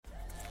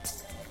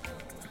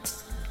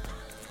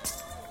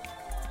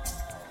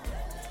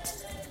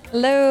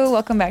Hello,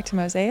 welcome back to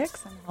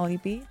Mosaics. I'm Holly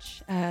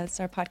Beach. It's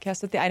our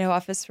podcast with the Idaho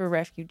Office for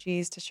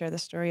Refugees to share the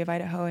story of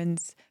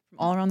Idahoans from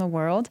all around the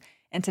world.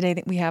 And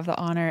today we have the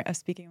honor of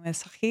speaking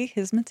with Sakhi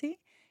Hasmati.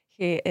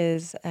 He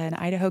is an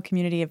Idaho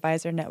Community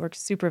Advisor Network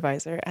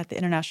Supervisor at the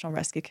International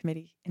Rescue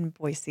Committee in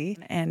Boise.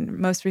 And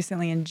most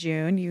recently in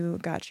June, you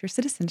got your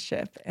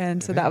citizenship.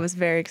 And so that was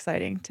very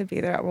exciting to be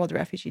there at World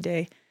Refugee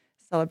Day,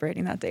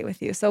 celebrating that day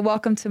with you. So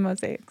welcome to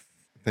Mosaics.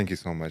 Thank you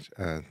so much.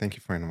 Thank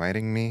you for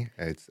inviting me.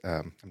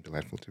 I'm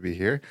delightful to be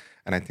here.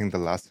 And I think the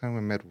last time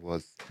we met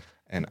was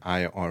an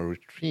IR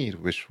retreat,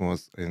 which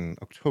was in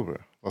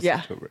October.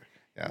 October.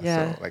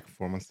 Yeah. So like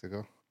 4 months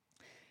ago.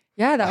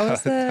 Yeah, that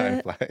was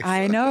Time flies.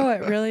 I know,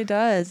 it really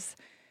does.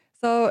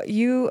 So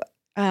you,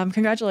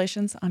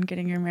 congratulations on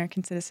getting your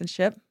American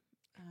citizenship.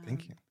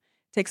 Thank you.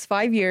 Takes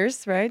 5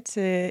 years, right,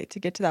 to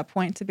get to that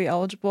point to be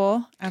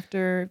eligible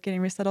after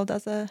getting resettled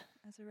as a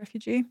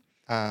refugee?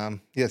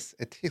 Yes,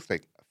 it takes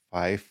like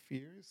 5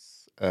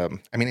 years.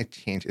 It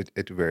changes.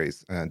 It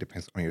varies.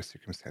 Depends on your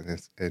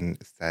circumstances and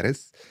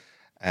status.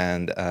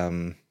 And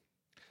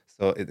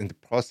so in the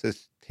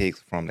process takes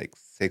from like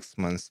 6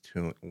 months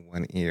to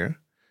 1 year.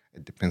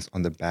 It depends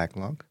on the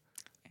backlog.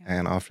 Yeah.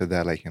 And after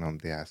that,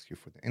 they ask you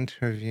for the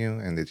interview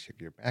and they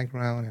check your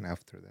background. And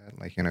after that,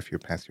 if you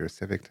pass your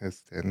civic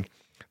test, then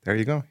there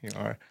you go. You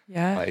are.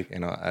 Yeah.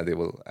 They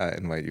will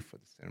invite you for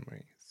the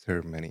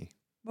ceremony.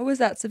 What was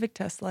that civic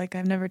test like?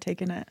 I've never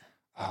taken it.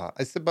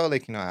 It's about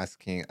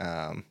asking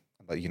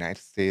about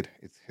United States,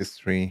 its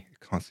history,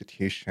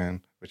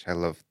 Constitution, which I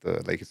love.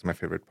 It's my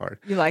favorite part.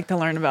 You like to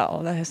learn about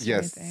all the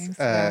history things.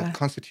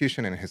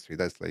 Constitution and history.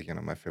 That's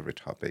my favorite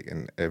topic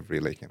in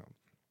every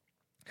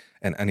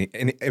and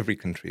in every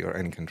country or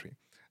any country.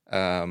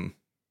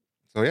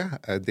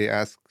 They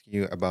ask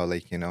you about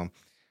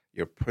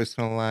your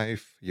personal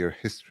life, your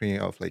history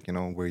of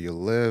where you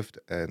lived,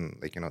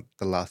 and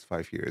the last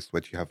 5 years,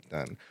 what you have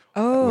done.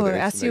 Oh, they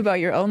asked you about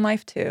your own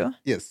life too?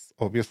 Yes,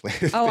 obviously.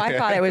 Oh, I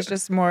thought it was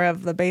just more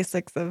of the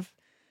basics of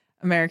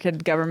American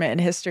government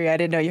and history. I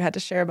didn't know you had to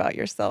share about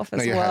yourself as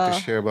well. No, you have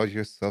to share about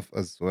yourself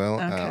as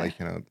well. Okay.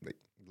 The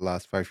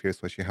last 5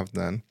 years, what you have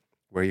done,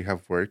 where you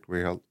have worked,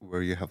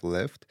 where you have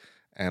lived.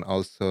 And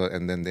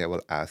then they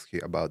will ask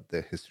you about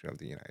the history of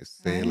the United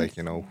States,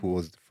 who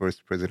was the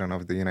first president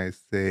of the United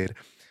States,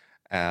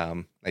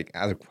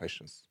 other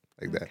questions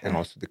like that. And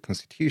also the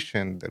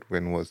Constitution, that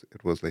when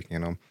it was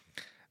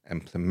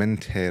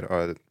implemented,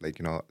 or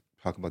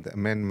talk about the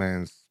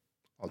amendments,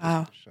 all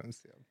those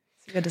questions. Yeah.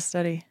 So you had to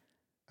study.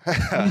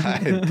 I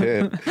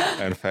did.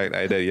 In fact,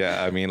 I did.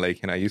 Yeah.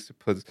 I used to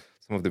put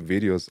some of the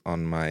videos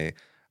on my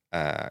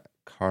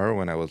car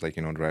when I was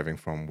driving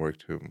from work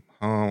to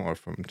home or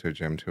from to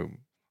gym to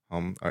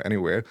home or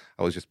anywhere.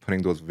 I was just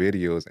putting those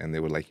videos and they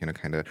were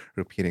kind of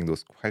repeating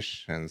those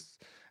questions,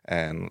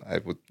 and I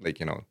would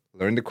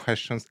learn the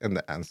questions and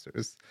the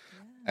answers.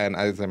 Yeah. And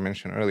as I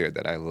mentioned earlier,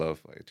 that I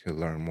love to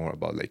learn more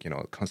about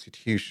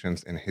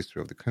constitutions and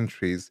history of the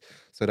countries.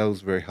 So that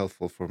was very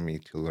helpful for me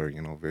to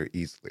learn very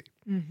easily.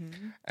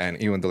 Mm-hmm.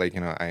 And even though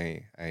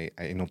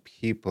I know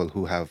people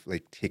who have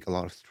take a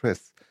lot of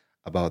stress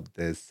about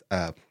this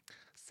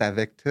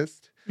civic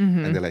test.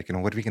 Mm-hmm. And they're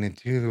what are we going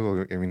to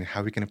do? How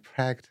are we going to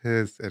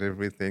practice and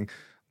everything?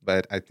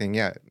 But I think,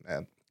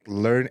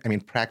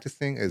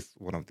 practicing is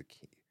one of the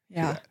key.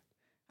 Yeah.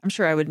 I'm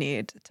sure I would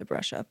need to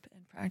brush up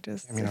and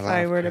practice if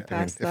I were to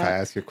pass that. If I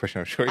ask you a question,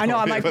 I'm sure you I know,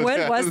 I'm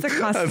when was the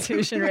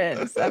Constitution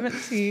written?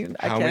 17?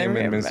 How many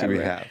amendments do we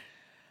have?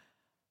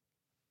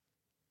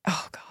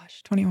 Oh,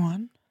 gosh,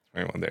 21?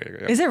 21, there you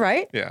go. Is it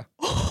right? Yeah.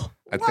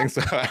 I think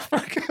so. I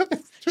forgot.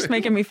 Just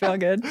making me feel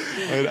good.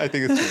 I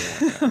think it's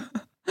 21,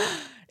 yeah.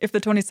 If the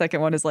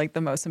 22nd one is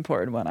the most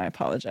important one, I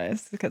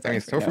apologize. Because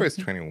so far it's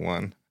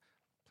 21.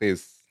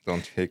 Please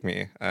don't take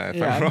me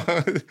if I'm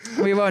wrong.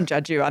 We won't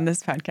judge you on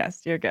this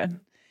podcast. You're good.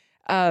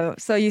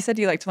 So you said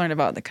you like to learn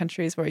about the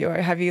countries where you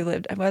are. Have you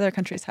lived? What other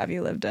countries have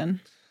you lived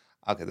in?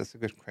 Okay, that's a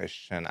good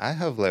question. I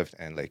have lived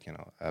in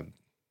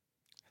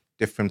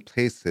different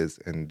places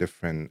in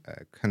different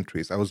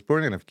countries. I was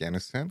born in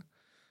Afghanistan,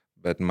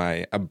 but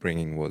my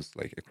upbringing was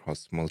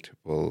across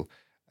multiple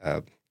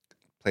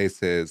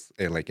places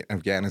in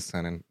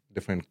Afghanistan and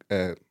different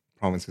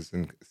provinces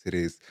and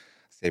cities.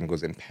 Same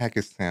goes in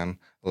Pakistan,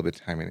 a little bit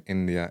of time in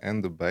India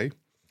and Dubai.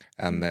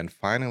 And then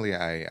finally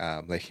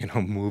I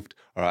moved,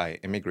 or I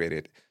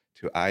immigrated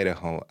to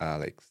Idaho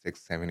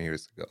 6-7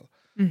 years ago.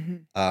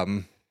 Mm-hmm.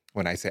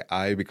 When I say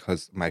I,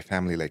 because my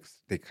family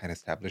they kind of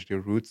established their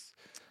roots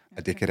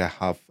a decade and a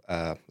half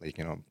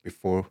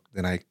before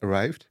then I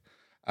arrived.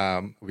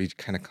 We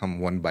kind of come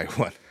one by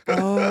one.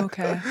 Oh,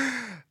 okay.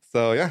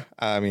 So yeah,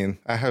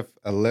 I have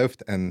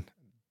lived in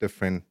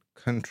different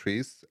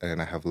countries and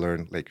I have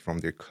learned from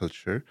their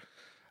culture.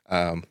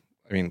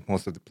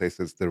 Most of the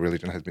places the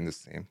religion has been the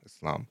same,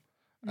 Islam,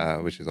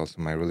 which is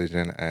also my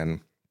religion,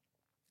 and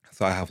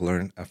so I have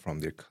learned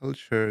from their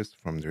cultures,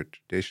 from their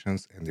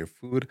traditions, and their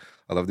food.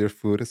 I love their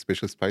food,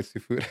 especially spicy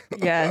food.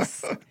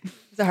 Yes.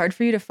 Is it hard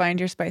for you to find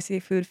your spicy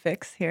food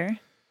fix here?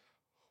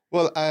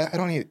 Well, I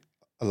don't eat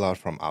a lot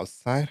from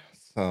outside.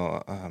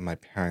 So my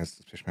parents,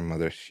 especially my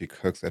mother, she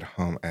cooks at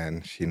home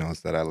and she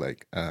knows that I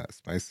like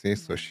spicy.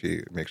 So Nice.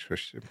 she makes sure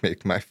she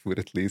make my food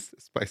at least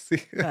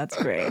spicy. That's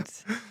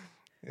great.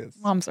 Yes,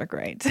 Moms are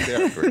great. they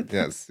are great.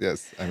 Yes,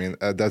 yes. I mean,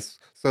 that's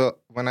so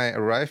when I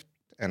arrived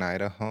in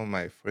Idaho,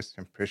 my first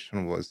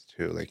impression was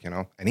to like,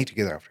 I need to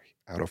get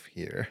out of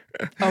here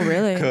Oh,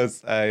 really?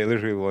 because I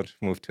literally want to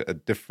move to a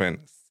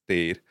different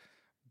state.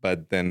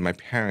 But then my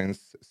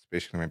parents,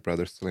 especially my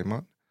brother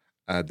Suleiman,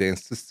 they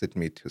insisted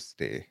me to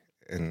stay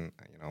in,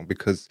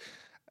 because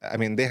I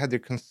mean, they had their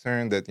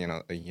concern that,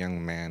 a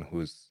young man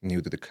who's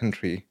new to the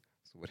country,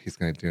 so what he's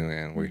going to do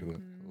and where he will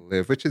Mhm.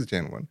 live, which is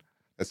genuine.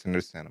 That's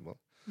understandable.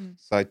 Mm.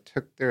 So I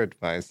took their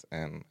advice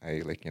and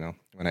I, like,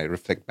 when I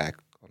reflect back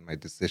on my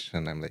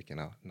decision, I'm like,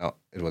 no,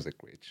 it was a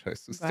great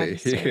choice to I'm glad stay you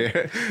stayed.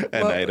 here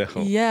in Well,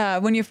 Idaho. yeah.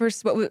 When you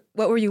first,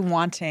 what were you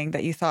wanting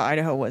that you thought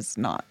Idaho was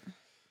not?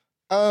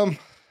 Um,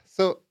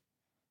 so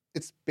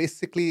it's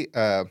basically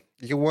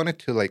you wanted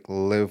to like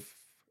live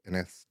in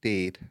a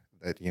state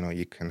that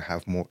you can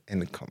have more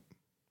income,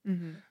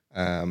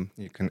 Hmm.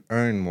 you can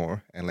earn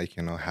more, and like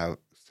have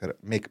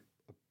make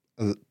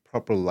a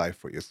proper life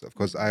for yourself.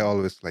 Because I Hmm.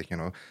 always like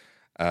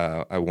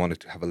I wanted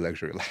to have a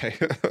luxury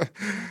life,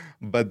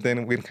 but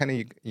then when kind of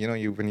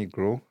you when you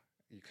grow,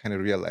 you kind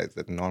of realize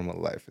that normal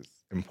life is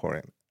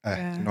important.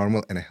 Yeah,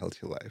 Normal and a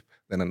healthy life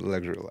than a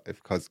luxury life,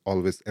 because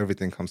always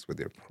everything comes with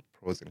their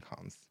pros and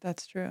cons.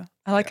 that's true.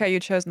 I like Yeah. how you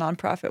chose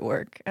nonprofit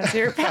work as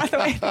your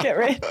pathway to get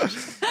rich.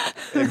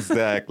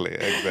 Exactly,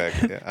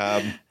 exactly.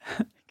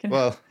 Can-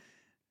 Well,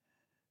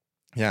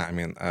 yeah, I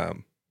mean,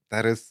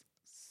 that is,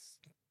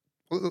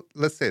 well,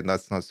 let's say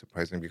that's not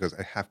surprising because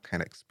I have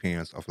kind of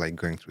experience of like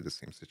going through the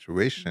same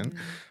situation, Mm.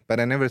 but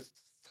I never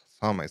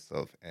saw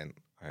myself in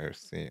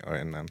IRC or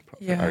in a nonprofit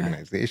Yeah.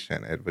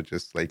 organization. It would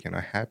just like,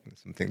 happen.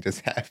 Something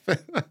just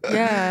happened.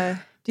 Yeah.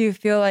 Do you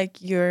feel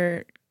like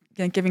you're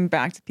giving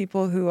back to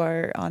people who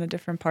are on a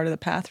different part of the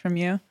path from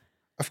you?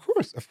 Of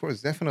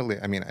course, definitely.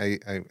 I mean,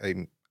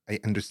 I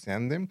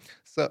understand them.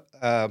 So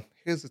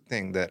here's the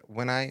thing that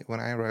when I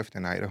arrived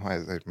in Idaho,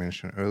 as I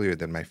mentioned earlier,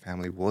 that my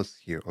family was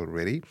here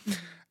already, Mhm.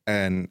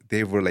 and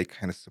they were like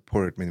kind of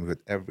supported me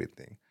with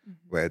everything, Mhm.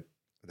 with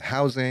the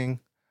housing.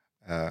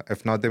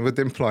 If not, then with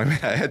the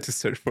employment, I had to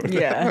search for that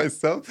Yeah.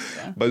 myself.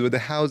 Yeah. But with the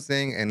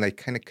housing and like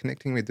kind of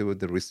connecting me with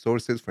the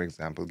resources, for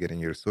example, getting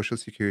your social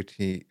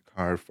security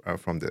card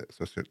from the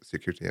Social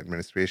Security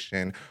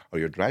Administration or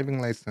your driving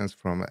license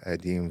from a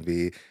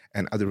DMV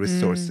and other Mm.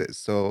 resources.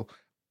 So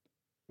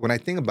when I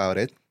think about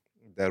it,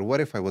 that what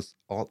if I was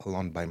all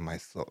alone by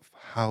myself?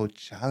 How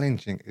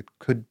challenging it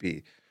could be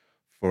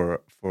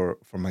for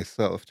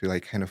myself to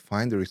like kind of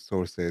find the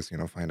resources,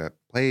 find a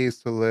place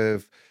to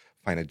live,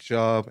 find a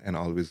job, and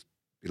always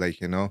be like,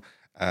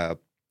 uh,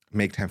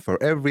 make time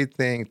for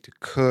everything, to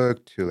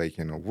cook, to like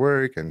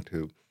work, and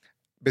to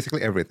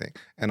basically everything,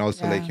 and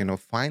also like Yeah.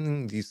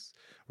 finding these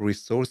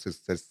resources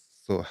that's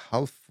so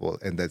helpful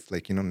and that's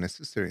like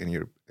necessary in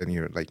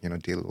your like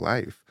daily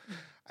life.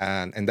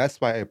 And that's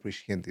why I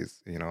appreciate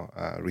these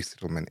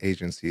resettlement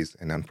agencies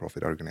and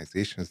nonprofit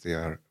organizations. They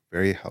are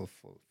very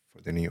helpful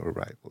for the new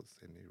arrivals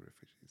and new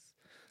refugees.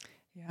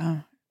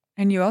 Yeah.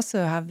 And you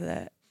also have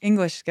the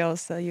English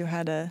skills, so you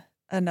had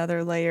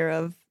another layer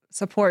of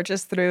support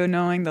just through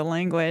knowing the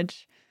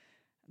language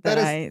that That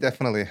is I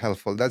definitely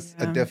helpful. That's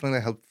yeah.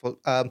 definitely helpful.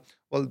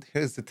 Well,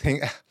 here's the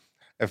thing.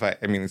 If I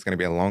mean, it's going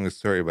to be a long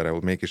story, but I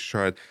will make it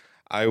short.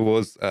 I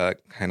was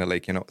kind of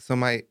like, so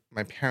my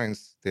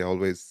parents, they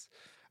always,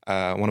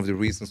 one of the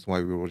reasons why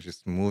we were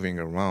just moving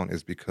around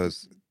is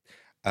because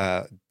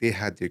they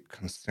had their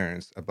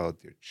concerns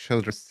about their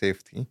children's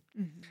safety,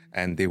 Mhm.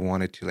 and they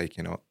wanted to like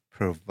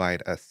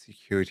provide a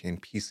security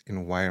and peace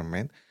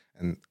environment,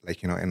 and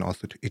like and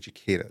also to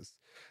educate us.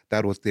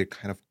 That was their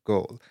kind of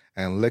goal,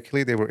 and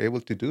luckily they were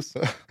able to do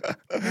so.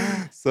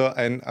 Yeah. So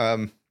and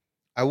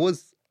I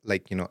was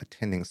like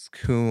attending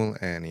school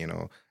and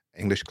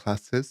English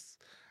classes,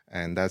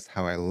 and that's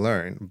how I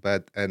learned.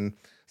 But and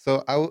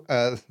so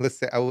let's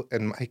say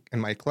in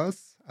my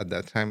class at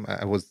that time,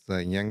 I was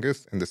the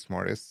youngest and the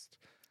smartest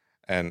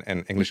and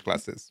English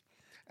classes.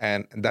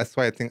 And that's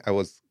why I think I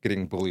was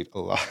getting bullied a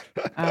lot.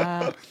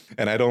 Uh,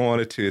 And I don't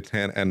want it to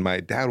attend. And my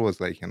dad was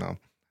like,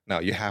 no,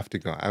 you have to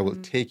go. I will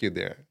mm, take you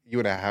there. You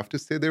would have to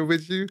stay there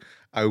with you.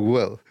 I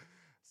will.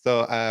 So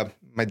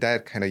my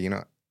dad kind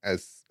of,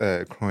 as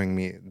crowing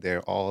me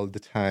there all the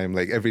time.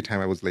 Like every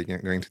time I was like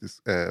going to this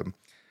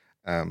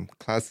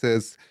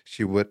classes,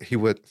 he would,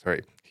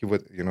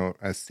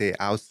 stay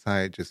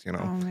outside, just, oh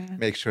man.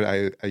 make sure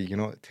I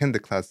attend the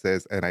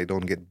classes and I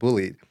don't get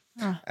bullied.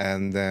 Huh.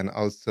 And then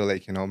also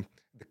like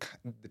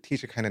the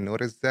teacher kind of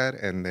noticed that,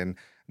 and then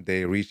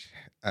they reach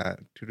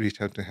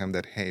out to him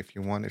that, hey, if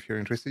you're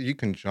interested, you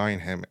can join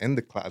him in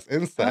the class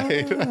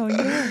inside. Oh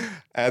yeah.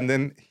 And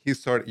then he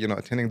started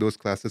attending those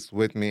classes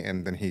with me,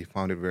 and then he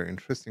found it very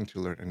interesting to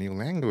learn a new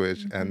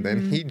language, and then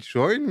Mhm. he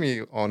joined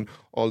me on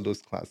all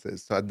those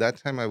classes. So at that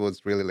time I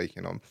was really like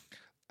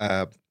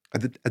uh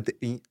At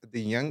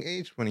the young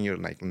age, when you're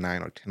like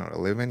 9 or 10 or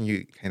 11,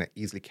 you kind of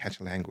easily catch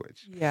a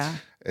language. Yeah.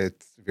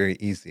 It's very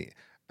easy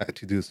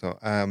to do so.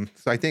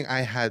 So I think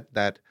I had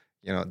that,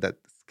 that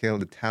skill,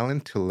 the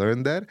talent to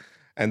learn that,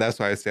 and that's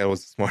why I say I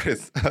was the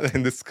smartest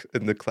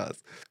in the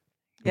class.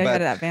 Yeah, you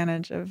had But an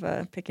advantage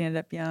of picking it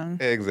up young.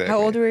 How exactly,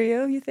 old were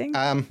you think?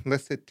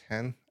 let's say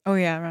 10, Oh,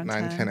 yeah, around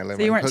 9, 10, 10. So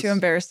 11. you weren't too Because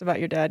embarrassed about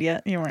your dad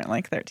yet? You weren't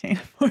like 13,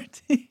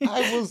 14?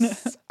 I No.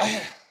 was,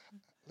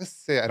 let's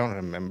say I don't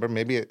remember.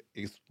 Maybe it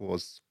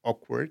was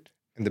awkward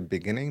in the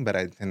beginning, but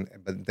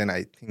then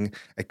I think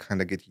I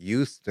kind of get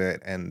used to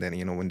it. And then,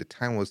 when the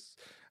time was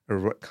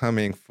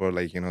coming for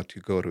like, to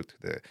go to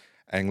the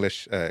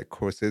English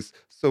courses.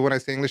 So when I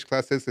say English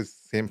classes,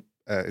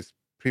 it's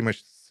pretty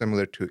much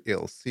similar to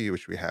ELC,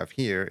 which we have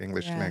here,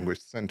 English Yeah, Language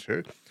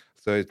Center.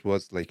 So it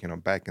was like,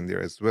 back in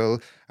there as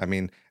well. I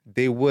mean,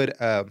 they would,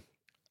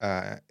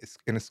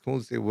 in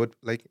schools, they would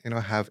like,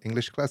 have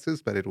English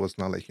classes, but it was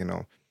not like,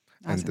 not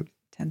as and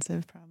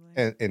intensive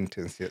probably.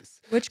 intense,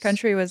 yes. Which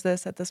country was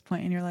this at this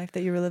point in your life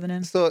that you were living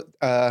in? So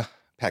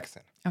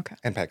Pakistan Okay.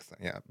 and Pakistan,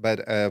 yeah. But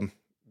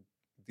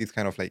these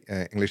kind of like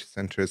English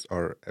centers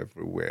are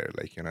everywhere,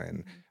 like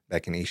in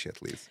back in Asia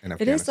at least, in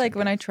It is Afghanistan. like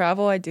when I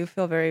travel, I do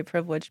feel very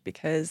privileged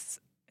because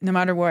no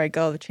matter where I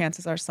go, the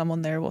chances are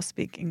someone there will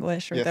speak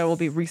English or there will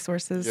be Yes,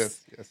 resources.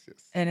 yes.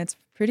 And it's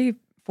pretty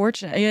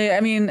fortunate. Yeah,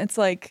 I mean, it's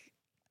like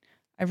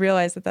I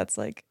realize that that's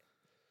like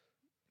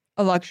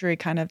a luxury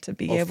kind of to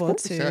be Of able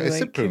course, to yeah, it's a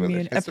like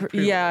privilege. It's a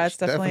yeah, it's privilege,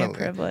 definitely a definitely,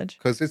 privilege.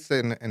 because it's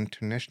an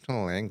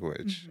international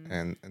language, Mhm.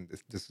 and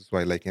this is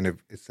why like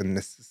it's a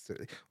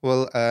necessary.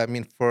 Well, I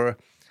mean,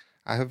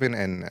 I have been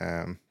in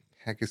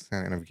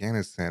Pakistan and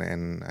Afghanistan,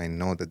 and I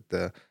know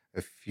that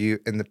a few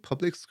in the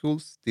public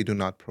schools they do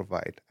not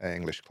provide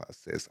English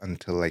classes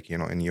until like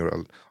in your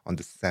on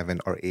the 7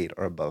 or 8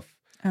 or above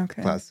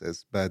Okay.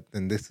 classes. But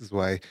then this is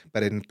why.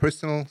 But in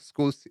personal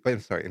schools,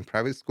 I'm sorry, in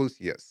private schools,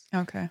 yes,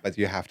 Okay. but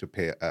you have to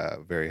pay a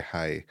very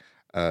high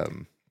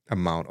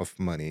amount of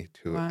money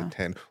to Wow.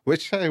 attend,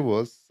 which I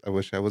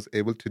wish I was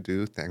able to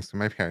do, thanks to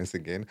my parents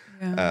again.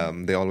 Yeah.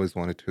 They always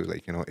wanted to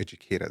like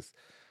educate us.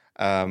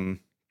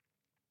 Um,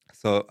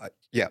 so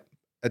yeah,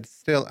 it's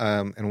still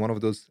in one of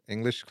those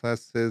English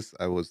classes.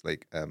 I was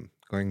like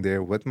going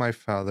there with my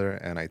father,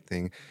 and I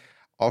think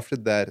after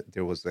that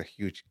there was a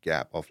huge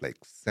gap of like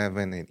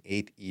 7 and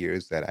 8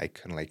 years that I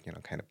couldn't like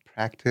kind of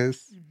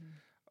practice Mhm.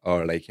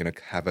 or like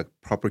have a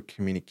proper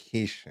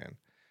communication.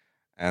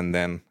 And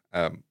then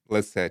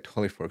let's say I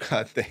totally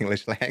forgot the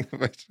English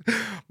language,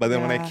 but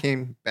then when I Yeah.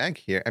 came back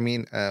here, I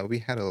mean, we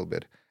had a little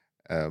bit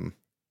um,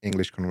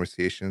 English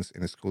conversations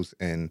in the schools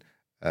and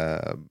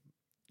um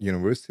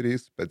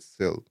universities, but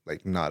still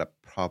like not a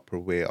proper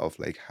way of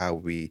like how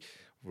we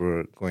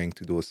were going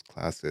to those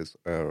classes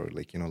or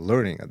like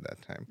learning at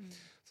that time. Mm.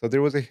 So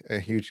there was a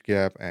huge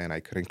gap, and I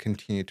couldn't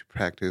continue to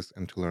practice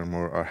and to learn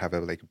more or have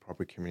a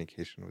proper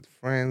communication with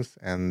friends.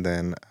 And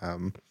then,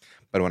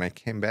 but when I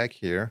came back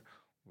here,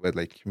 with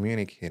like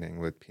communicating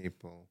with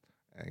people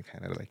and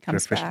kind of like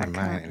Comes refresh my back,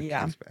 huh? mind and it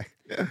Yeah. comes back.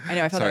 Yeah. I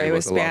know I felt that Sorry, way it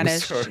with was a long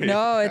Spanish. story.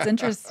 No, it's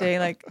interesting.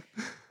 Like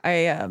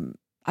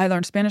I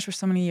learned Spanish for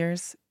so many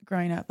years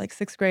growing up, like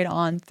 6th grade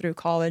on through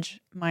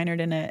college, minored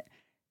in it.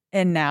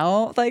 And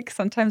now, like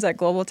sometimes at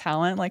Global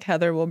Talent, like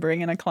Heather will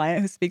bring in a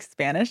client who speaks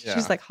Spanish. She's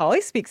Yeah. like,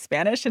 Holly speaks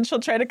Spanish, and she'll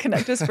try to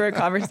connect us for a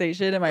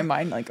conversation, and my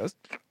mind like goes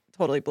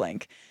totally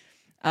blank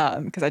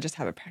because I just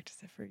haven't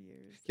practiced it for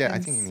years. Yeah, I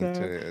And think you need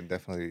so, to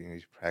definitely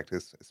need to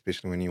practice,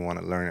 especially when you want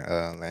to learn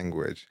a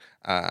language.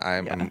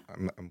 I'm, yeah. I'm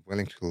I'm I'm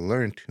willing to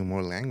learn two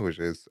more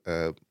languages,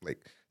 like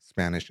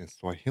Spanish and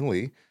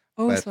Swahili.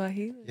 Oh, But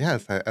Swahili.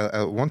 yes,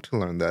 I want to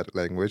learn that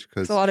language So a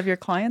because lot of your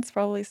clients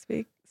probably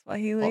speak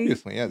Swahili.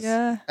 obviously, yes.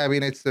 Yeah. I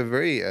mean, it's a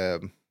very a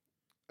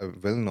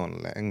well-known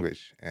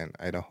language in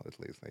Idaho, at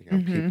least. Like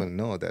Mm-hmm. people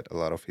know that a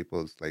lot of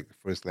people's like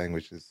first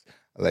language is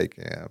like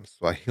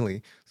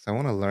Swahili. So I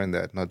want to learn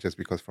that not just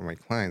because for my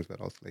clients, but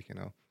also like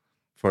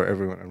for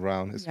everyone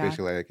around, Yeah.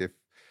 especially like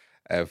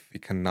if we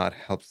cannot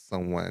help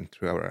someone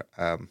through our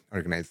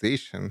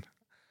organization.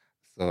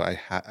 So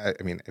I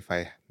mean, if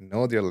I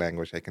know their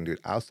language, I can do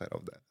it outside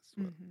of that as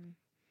well. Mm-hmm.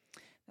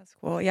 That's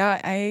cool. Yeah,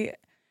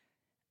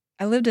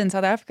 I lived in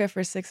South Africa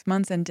for 6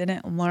 months and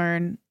didn't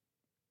learn.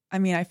 I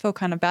mean, I feel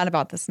kind of bad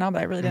about this now,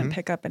 but I really didn't Hmm.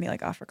 pick up any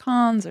like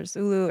Afrikaans or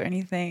Zulu or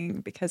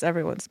anything because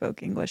everyone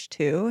spoke English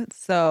too.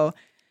 So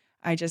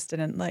I just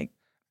didn't like.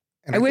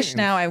 And I I wish think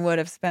now I would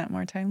have spent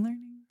more time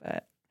learning,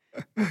 but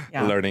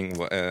yeah. learning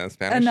Spanish,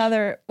 Well,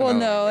 another no,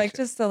 language. like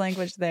just the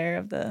language there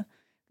of the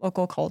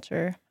local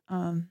culture.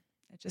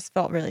 It just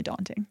felt really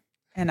daunting,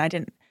 and I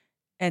didn't.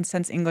 And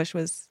since English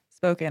was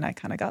spoken, I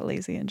kind of got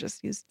lazy and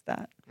just used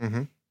that.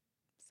 Hmm.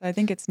 So I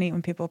think it's neat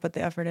when people put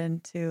the effort in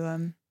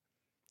to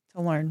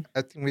learn.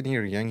 I think when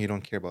you're young, you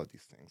don't care about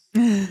these things.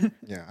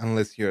 Yeah,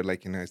 unless you're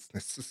like, it's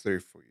necessary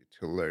for you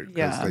to learn.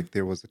 Because Yeah. like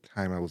there was a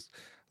time I was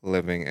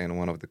living in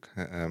one of the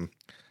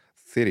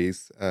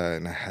cities,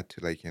 and I had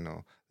to like,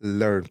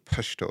 learn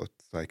Pashto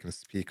so I can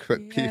speak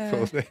with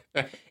people Yeah.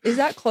 there. Is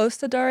that close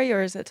to Dari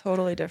or is it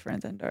totally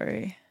different than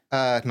Dari?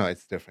 No,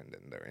 it's different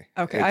than Dari.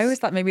 Okay, I always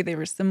thought maybe they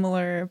were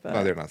similar,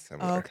 No, they're but not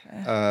similar.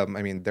 okay.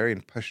 I mean, Dari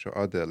and Pashto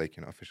are the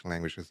official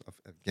languages of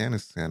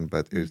Afghanistan,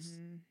 but it's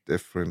Mm-hmm.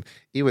 different.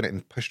 Even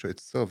in Pashto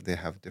itself, they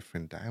have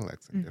different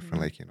dialects and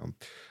different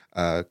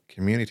Mm-hmm.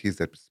 communities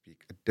that speak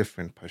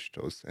different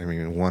Pashtos. I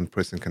mean, one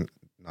person can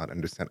not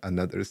understand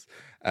another's.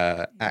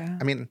 Yeah.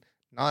 I mean,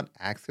 not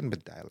accent,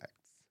 but dialects.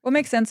 What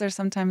makes sense are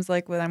sometimes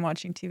like when I'm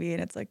watching TV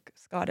and it's like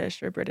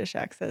Scottish or British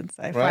accents,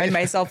 I Right? find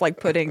myself like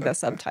putting the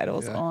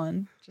subtitles Yeah. on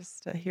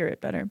just to hear it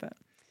better. But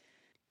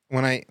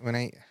When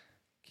I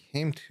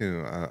came to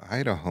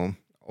Idaho,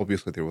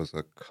 obviously there was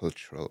a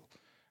cultural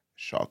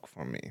shock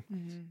for me.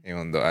 mm-hmm.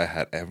 Even though I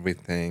had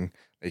everything,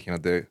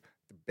 the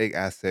big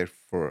asset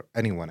for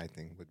anyone I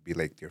think would be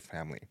like their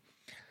family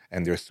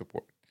and their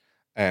support,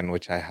 and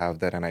which I have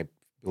that, and I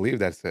believe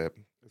that's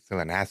still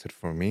an asset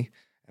for me,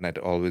 and it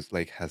always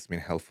like has been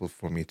helpful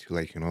for me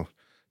to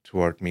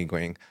toward me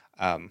going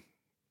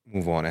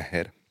move on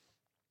ahead.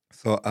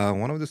 So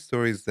one of the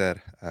stories that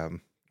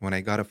when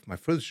I got my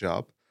first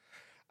job,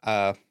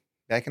 uh,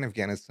 back in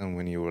Afghanistan,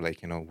 when you were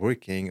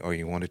working or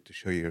you wanted to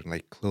show your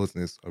like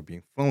closeness or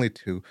being friendly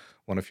to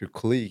one of your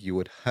colleagues, you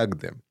would hug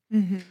them.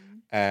 Mm-hmm.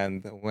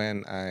 And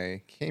when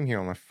I came here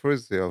on my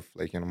first day of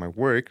my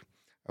work,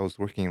 I was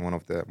working in one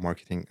of the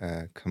marketing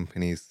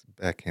companies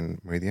back in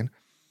Meridian,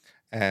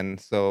 and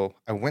so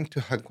I went to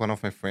hug one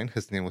of my friends.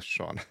 His name was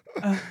Sean,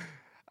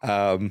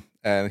 Oh.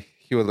 and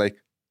he was like,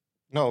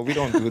 "No, we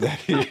don't do that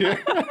here."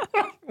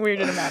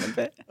 Weirded him out a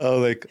bit. Oh,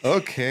 like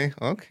okay,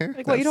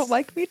 Like, what, you don't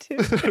like me too?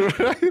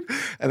 right?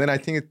 And then I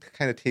think it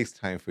kind of takes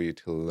time for you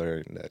to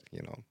learn that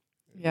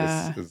Yeah.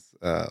 this is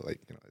a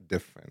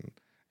different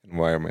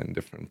environment,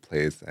 different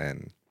place,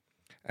 and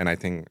I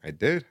think I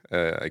did.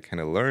 I kind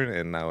of learned,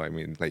 and now I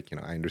mean,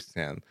 I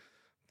understand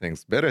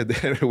things better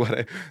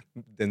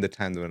than the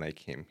time when I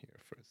came here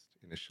first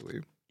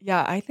initially.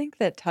 Yeah, I think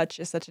that touch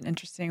is such an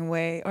interesting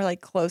way, or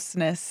like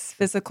closeness,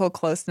 physical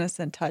closeness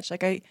and touch.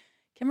 Like, I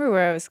can't remember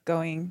where I was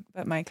going,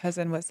 but my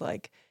cousin was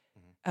like,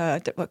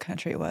 what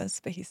country it was,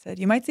 but he said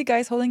you might see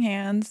guys holding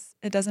hands.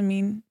 It doesn't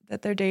mean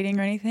that they're dating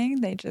or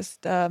anything. They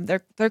just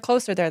they're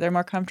closer there. They're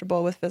more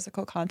comfortable with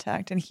physical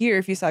contact. And here,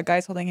 if you saw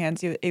guys holding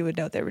hands, you would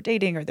know they were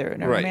dating or they're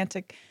in a Right,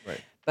 romantic.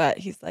 right. But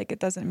he's like, it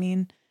doesn't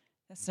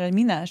necessarily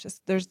mean that. It's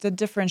just there's the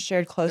different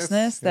shared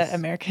closeness Yes, that yes.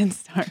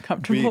 Americans aren't We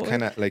comfortable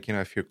kind with.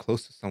 of if you're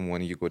close to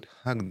someone, you would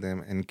hug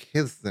them and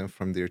kiss them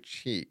from their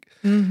cheek.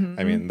 I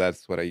Mm-hmm. mean,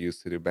 that's what I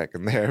used to do back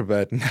in there.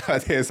 But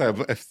nowadays, I've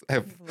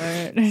You've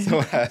learned.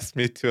 someone asked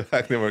me to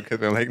hug them or kiss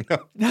them. I'm like, no,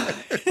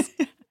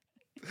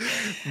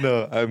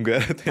 no, I'm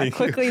good. How Thank you.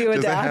 quickly you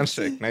Just a adapt.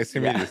 handshake. Nice to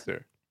meet you, Yeah.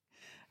 sir.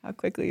 How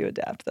quickly you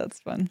adapt. That's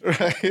fun.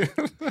 Right.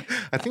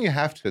 I think you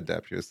have to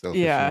adapt yourself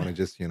if you Yeah. want to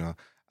just,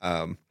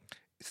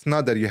 it's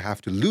not that you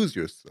have to lose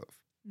yourself,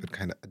 but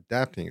kind of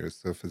adapting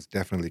yourself is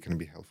definitely going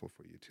to be helpful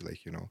for you to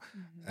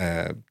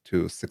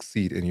to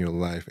succeed in your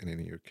life and in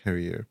your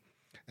career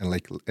and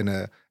like in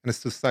a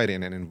society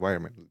and an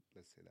environment,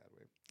 let's say that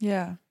way.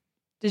 Yeah.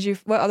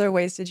 What other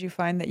ways did you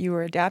find that you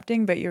were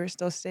adapting, but you were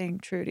still staying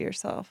true to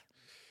yourself?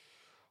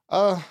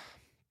 Uh,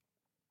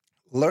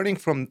 Learning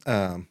from,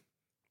 I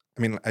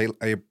mean, I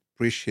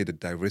appreciate the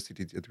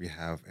diversity that we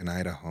have in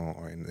Idaho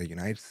or in the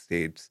United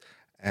States.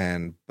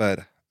 But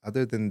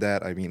other than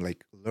that, I mean,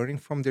 like learning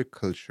from their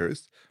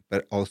cultures,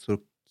 but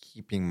also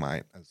keeping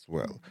mine as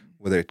well, Mhm.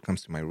 whether it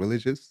comes to my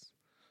religious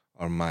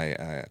or my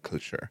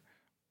culture.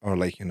 Or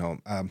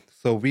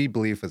so we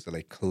believe as a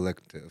like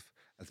collective,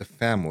 as a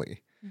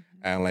family, Mhm.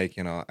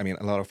 and I mean,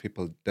 a lot of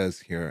people does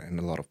here, and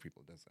a lot of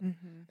people doesn't.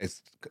 Mhm.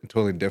 It's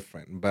totally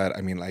different. But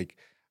I mean, like,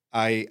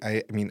 I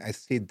mean, I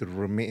stayed the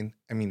remain.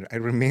 I mean, I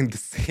remained the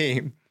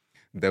same,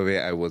 the way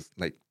I was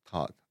like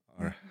taught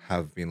or Mhm.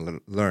 have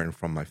been learned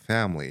from my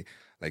family,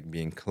 like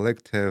being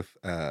collective,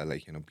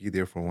 be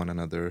there for one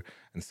another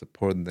and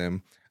support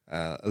them.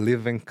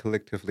 Living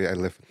collectively, I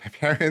live with my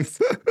parents.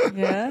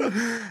 Yeah.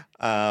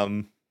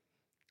 um,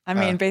 I uh,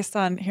 mean, based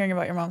on hearing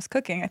about your mom's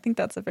cooking, I think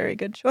that's a very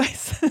good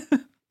choice.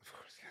 Of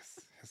course,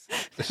 yes,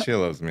 yes. She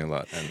loves me a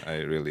lot, and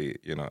I really,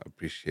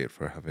 appreciate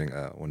for having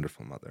a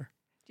wonderful mother.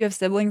 Do you have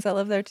siblings that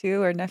live there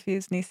too, or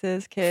nephews,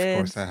 nieces, Of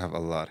course, I kids? have a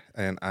lot,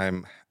 and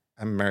I'm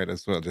married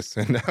as well. Just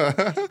so you know,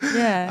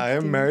 Yeah. I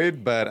am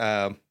married, but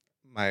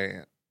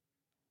my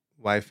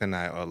wife and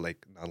I are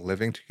like not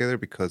living together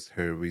because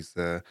her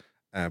visa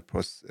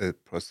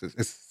process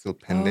is still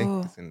pending.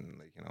 Oh, It's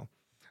in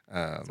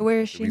so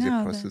where is the she visa now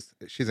then? process.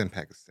 She's in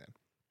Pakistan.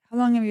 How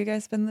long have you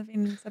guys been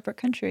living in separate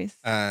countries?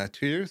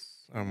 2 years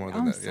or more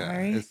than I'm that. Yeah,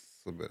 sorry.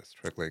 it's a bit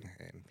struggling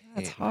and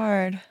That's pain.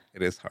 hard.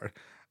 It is hard.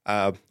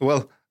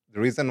 Well, the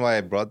reason why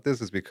I brought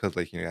this is because,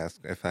 like, you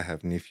asked if I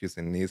have nephews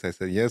and nieces. I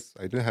said, yes,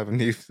 I do have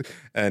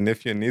a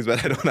nephew and niece,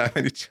 but I don't have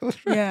any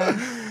children.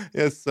 Yeah.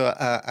 Yes, so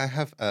I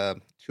have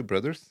two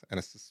brothers and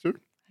a sister.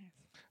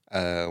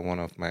 One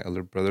of my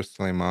elder brothers,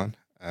 Suleiman,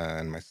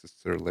 and my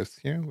sister lives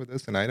here with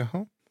us in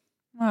Idaho.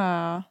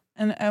 Wow.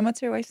 And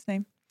what's your wife's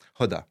name?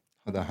 Hoda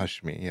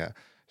Hashmi. Yeah,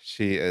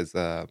 she is.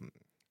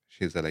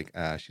 She's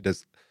she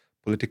does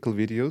political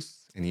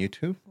videos in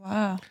YouTube.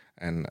 Wow.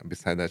 And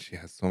beside that, she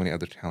has so many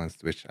other talents,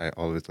 which I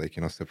always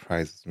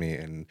surprises me,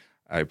 and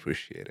I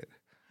appreciate it.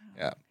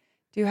 Yeah.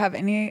 Do you have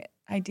any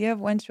idea of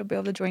when she'll be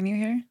able to join you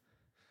here?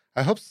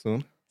 I hope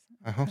soon.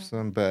 I hope Okay.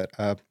 soon, but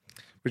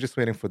we're just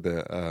waiting for the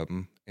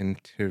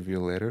interview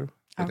letter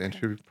for the Okay.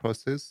 interview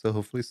process. So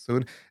hopefully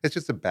soon. It's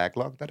just a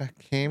backlog that I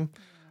came.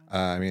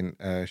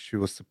 She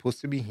was supposed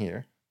to be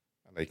here,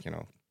 like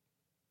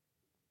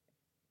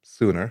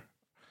sooner,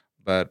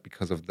 but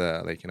because of the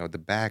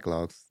the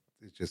backlogs,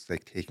 it's just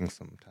like taking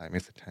some time.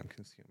 It's a time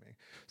consuming.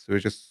 So we're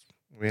just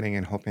waiting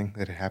and hoping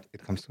that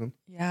it comes soon.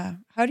 Yeah.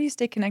 How do you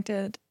stay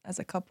connected as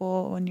a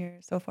couple when you're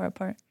so far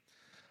apart?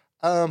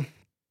 Um,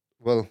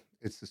 well,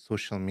 it's the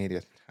social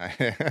media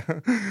time.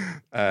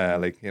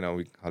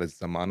 We call it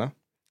Zamana,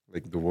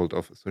 like the world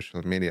of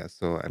social media.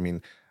 So, I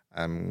mean,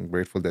 I'm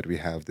grateful that we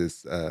have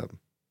this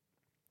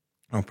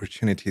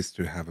opportunities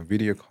to have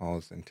video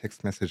calls and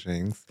text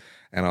messagings.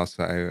 And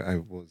also,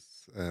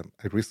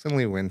 I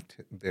recently went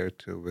there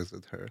to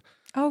visit her.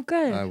 Oh,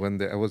 good. I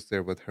was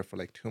there with her for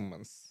like 2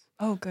 months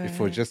Oh, good.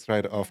 before, just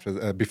right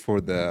after, before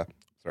the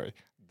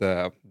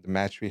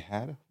match we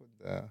had,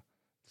 the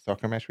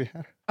soccer match we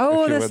had.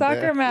 Oh, If you the were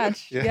soccer there.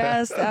 match. Yeah.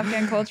 Yes, the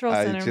Afghan Cultural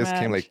I Center just match.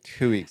 came like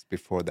 2 weeks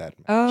before that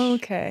match. Oh,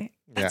 okay.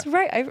 That's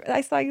right.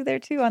 I saw you there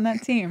too on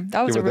that team.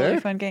 That was You a were really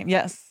there? fun game.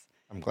 Yes.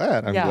 I'm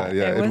glad. I'm Yeah, glad.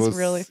 Yeah, it was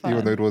really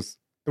Even though fun.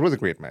 it was a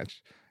great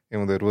match.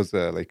 Even though it was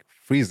like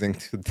freezing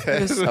to death.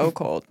 It was so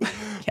cold.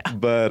 Yeah.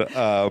 But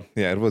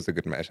yeah, it was a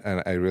good match,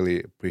 and I really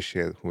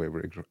appreciate whoever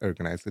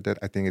organized it.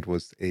 I think it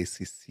was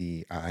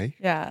ACCI.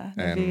 Yeah.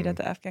 Naveed And at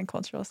the Afghan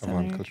Cultural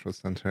Avant Center. Cultural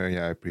Center.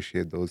 Yeah, I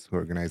appreciate those who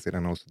organized it,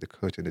 and also the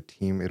coach and the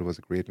team. It was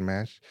a great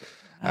match.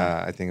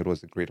 Yeah. I think it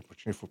was a great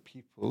opportunity for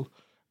people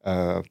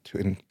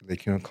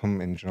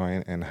come and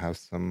join and have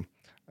some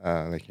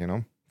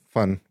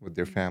fun with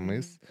their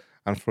families.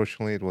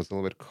 Unfortunately, it was a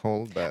little bit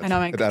cold, but I know.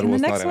 Like, that can the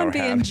was next not in one our be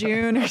in hand.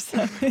 June or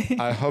something?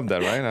 I hope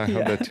that, right? I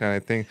hope that too. And I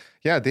think,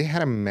 yeah, they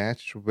had a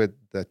match with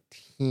the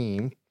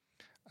team,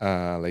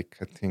 I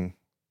think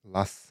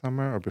last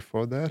summer or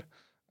before that.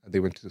 They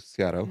went to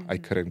Seattle. I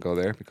couldn't go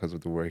there because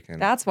of the work,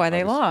 and That's why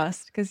they obviously-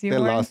 lost, because you they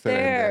weren't lost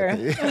there.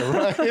 it. Yeah,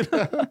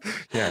 right.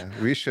 Yeah,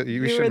 we should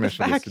You were should the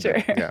mention this to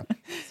them. factor. Yeah,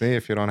 see,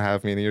 if you don't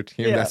have me in your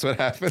team, Yeah. that's what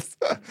happens.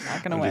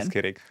 Not gonna I'm win. just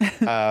kidding.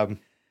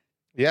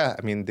 Yeah,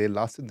 I mean, they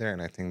lost it there,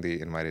 and I think they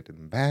invited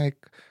them back.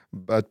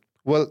 But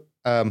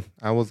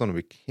I was on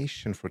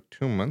vacation for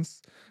 2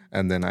 months,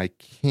 and then I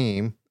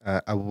came.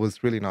 I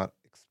was really not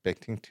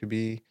expecting to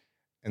be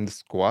in the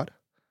squad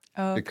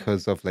Oh, okay.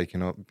 because of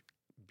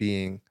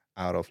being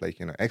out of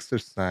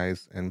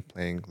exercise and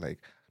playing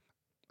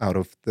out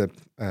of the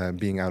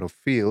being out of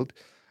field.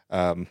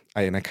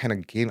 I kind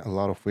of gained a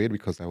lot of weight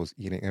because I was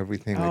eating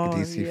everything like Oh,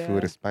 DC yeah.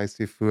 food and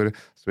spicy food,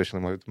 especially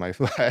with my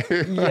wife.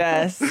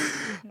 Yes.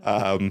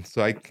 So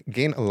I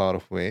gained a lot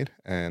of weight,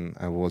 and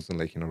I wasn't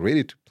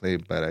ready to play.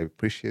 But I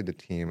appreciate the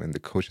team and the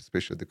coach,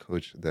 especially the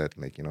coach that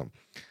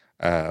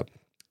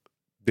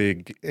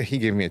he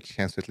gave me a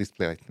chance to at least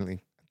play. I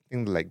think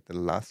the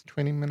last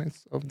 20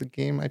 minutes of the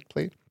game I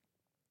played.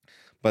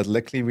 But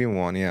luckily we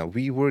won. Yeah,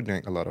 we were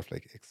doing a lot of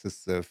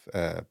excessive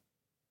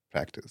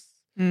practice.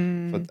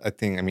 But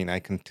I mean, I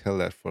can tell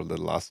that for the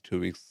last 2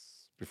 weeks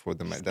before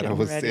the match Just that I getting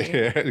was ready.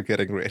 there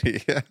getting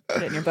ready. Yeah,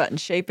 Getting your butt in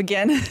shape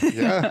again.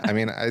 yeah. I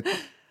mean,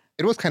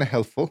 it was kind of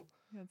helpful.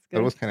 That's It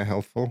good. was kind of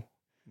helpful,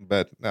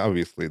 but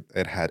obviously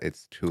it had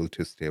its tool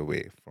to stay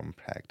away from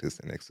practice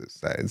and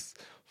exercise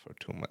for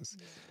 2 months.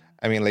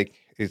 I mean,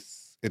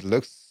 it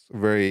looks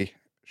very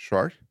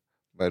short,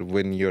 but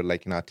when you're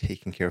not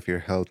taking care of your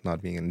health,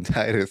 not being in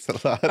diet, it's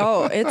a lot.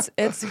 Oh,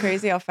 it's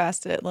crazy how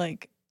fast it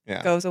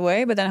Yeah. goes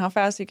away, but then how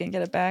fast you can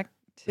get it back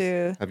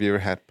to. Have you ever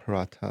had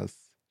parathas,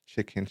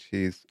 chicken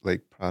cheese,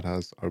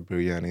 parathas or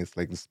biryanis,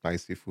 the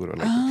spicy food or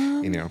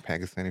Indian or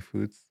Pakistani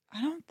foods? I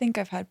don't think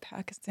I've had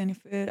Pakistani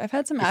food. I've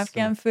had some It's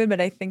Afghan food,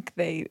 but I think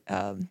they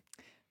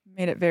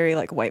made it very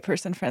white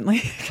person friendly.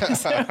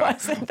 It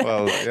wasn't that,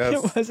 Well, yes.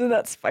 it wasn't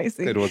that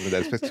spicy. It wasn't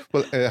that spicy.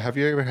 Well, have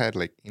you ever had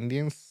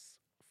Indian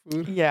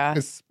food? Yeah.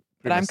 It's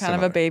But pretty I'm much kind of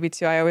a similar. baby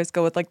too. I always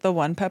go with the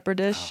one pepper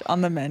dish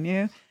on the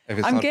menu. If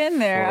it's I'm not getting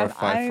there. 4 or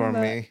 5 for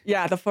I'm, me.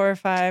 Yeah, the 4 or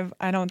 5.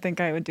 I don't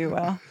think I would do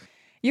well.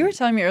 You were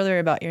telling me earlier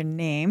about your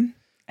name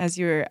as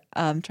you were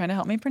trying to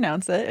help me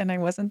pronounce it, and I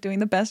wasn't doing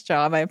the best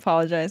job. I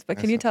apologize. But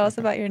can That's you tell us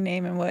okay. about your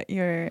name and what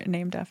you're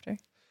named after?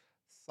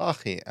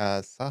 Sakhi.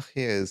 Sakhi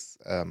is,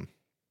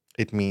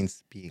 it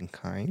means being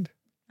kind.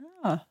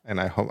 Oh,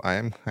 And I hope I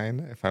am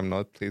kind. If I'm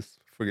not, please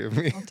forgive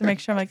me. I'll have to make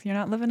sure you're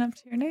not living up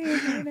to your name.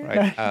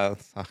 Right.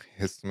 Sakhi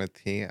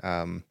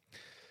Hasmati.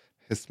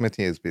 Hasmati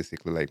is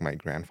basically my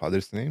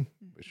grandfather's name,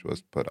 which was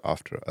put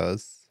after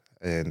us.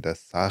 And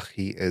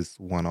Sakhi is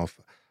one of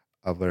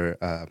our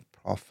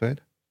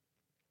prophet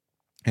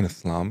in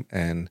Islam.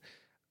 And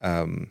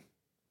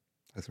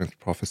that's meant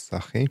Prophet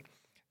Sakhi.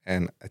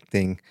 And I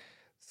think,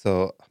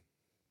 so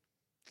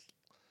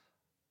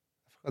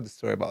I forgot the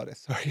story about it.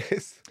 Sorry,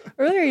 guys.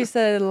 Earlier you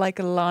said like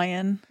a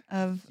lion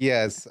of.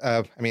 Yes.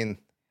 I mean,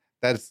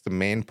 that's the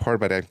main part,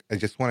 but I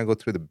just want to go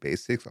through the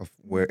basics of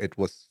where it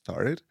was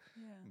started.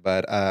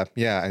 But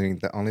yeah, I mean,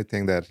 the only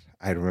thing that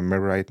I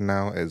remember right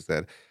now is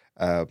that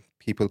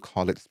people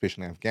call it,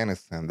 especially in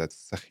Afghanistan,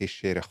 that's Sakhi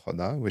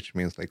Khuda, which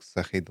means like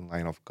Sakhi, the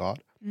line of God,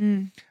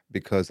 Mm.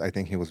 because I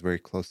think he was very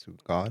close to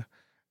God.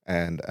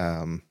 And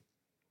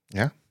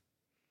yeah,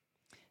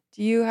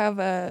 Do you have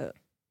a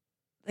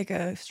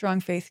strong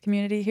faith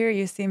community here?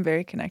 You seem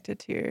very connected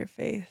to your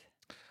faith.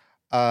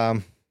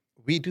 um,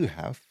 we do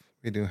have.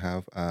 We do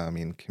have, I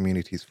mean,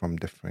 communities from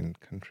different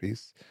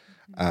countries.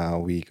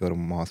 We go to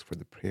mosque for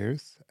the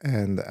prayers,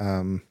 and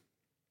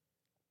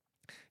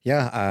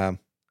yeah,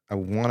 I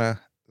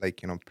wanna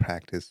like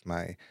practice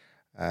my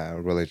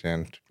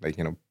religion, like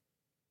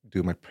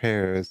do my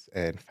prayers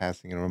and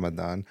fasting in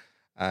Ramadan.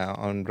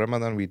 On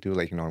Ramadan, we do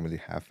like normally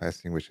have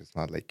fasting, which is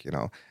not like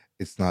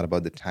it's not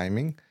about the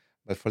timing.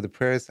 But for the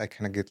prayers, I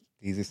kind of get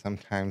easy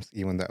sometimes,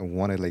 even though I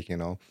want to like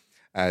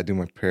do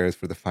my prayers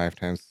for the 5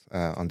 times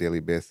on daily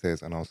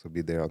basis, and also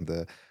be there on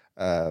the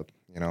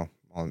you know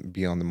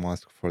be on the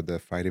mosque for the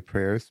Friday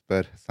prayers.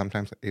 But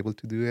sometimes I'm able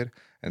to do it,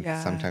 and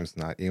Yeah. sometimes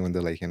not. Even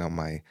though like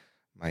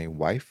my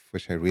wife,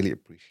 which I really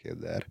appreciate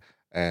that,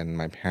 and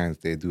my parents,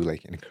 they do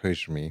like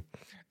encourage me,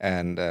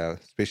 and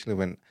especially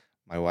when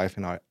my wife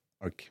and I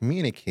are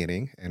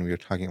communicating and we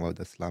are talking about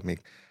the Islamic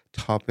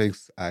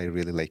topics, I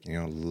really like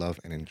love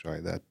and enjoy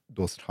that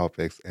those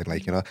topics, and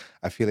like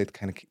I feel it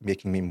kind of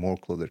making me more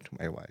closer to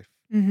my wife.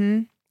 Mm-hmm.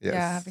 Yeah,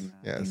 Yes, having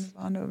the yes,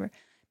 bond over.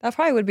 That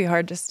probably would be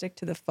hard to stick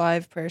to the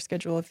 5 prayer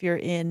schedule if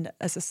you're in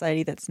a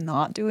society that's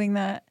not doing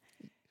that.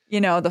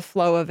 The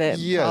flow of it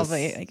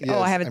probably yes, like, oh,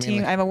 I yes. have a I mean, team,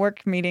 like I have a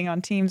work meeting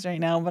on Teams right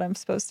now, but I'm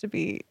supposed to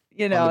be,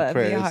 on the that'd be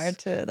prayers. hard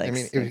to I like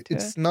mean, stick to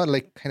it. it's not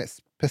like kind of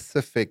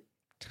specific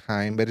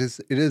time, but it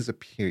is a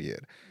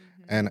period.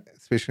 Mm-hmm. And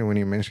especially when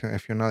you mention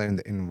if you're not in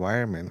the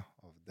environment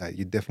of that,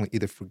 you definitely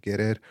either forget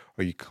it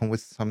or you come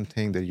with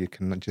something that you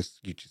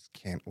just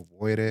can't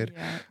avoid it.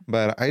 Yeah.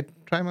 But I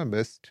try my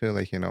best to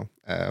like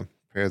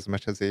pray as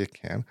much as I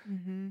can.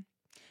 Mm-hmm.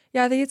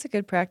 Yeah, I think it's a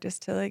good practice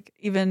to like,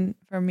 even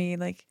for me,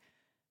 like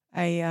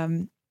I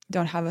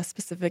don't have a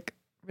specific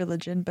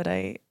religion, but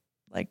I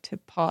like to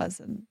pause,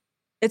 and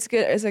it's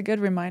a good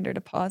reminder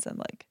to pause and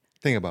like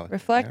Think about it. Yeah.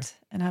 reflect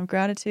and have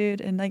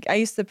gratitude. And like I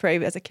used to pray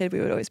as a kid, we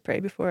would always pray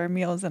before our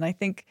meals, and I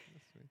think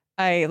That's sweet.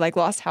 I like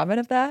lost habit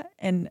of that.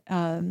 And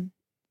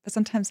but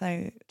sometimes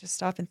I just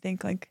stop and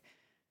think like,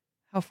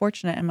 how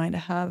fortunate am I to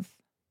have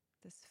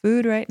this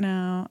food right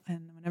now,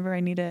 and whenever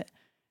I need it,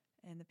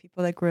 and the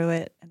people that grew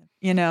it, and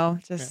Yeah.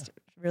 just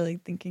really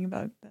thinking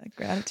about that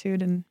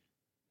gratitude. And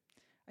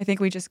I think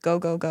we just go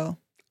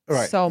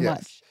Right. so Yes.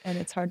 much, and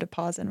it's hard to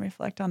pause and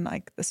reflect on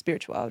like the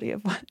spirituality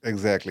of what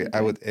Exactly. we're I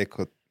doing. would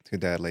echo to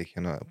that, like,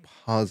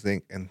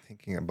 pausing and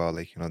thinking about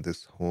like,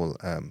 this whole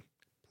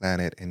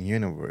planet and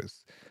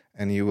universe.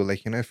 And you will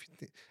like,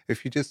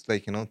 if you just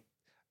like,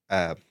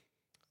 uh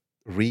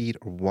read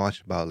or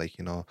watch about like,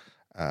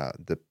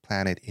 the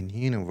planet in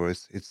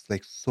universe, it's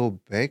like so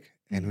big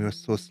and we're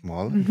so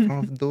small in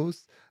front Mhm. of those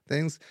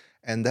things.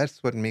 And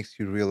that's what makes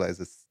you realize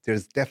that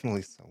there's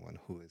definitely someone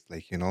who is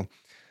like,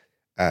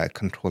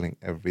 controlling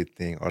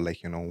everything, or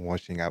like,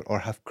 watching out, or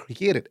have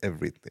created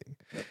everything.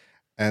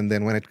 And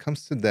then when it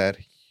comes to that,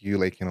 you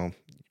like,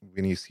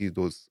 when you see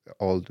those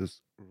all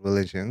those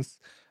religions,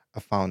 I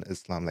found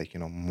Islam like,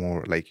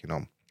 more like,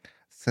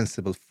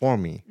 sensible for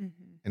me,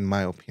 Mhm. in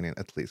my opinion,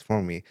 at least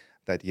for me,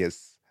 that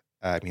yes,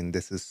 I mean,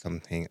 this is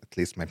something at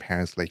least my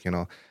parents like,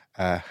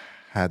 uh,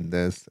 had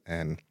this,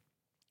 and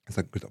it's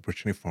a good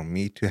opportunity for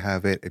me to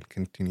have it and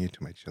continue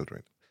to my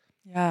children.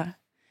 Yeah.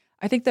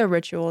 I think the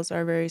rituals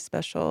are very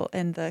special,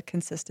 and the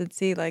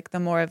consistency. Like the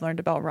more I've learned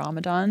about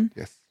Ramadan,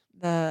 Yes.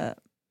 the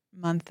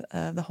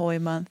the holy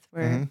month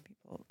where Hmm.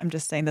 people, I'm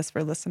just saying this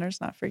for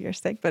listeners, not for your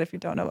sake, but if you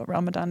don't know what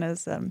Ramadan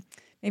is,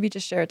 maybe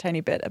just share a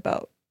tiny bit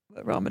about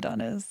what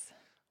Ramadan is.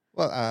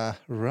 Well,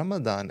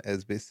 Ramadan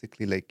is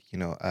basically like,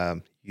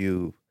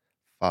 you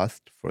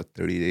fast for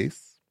 30 days.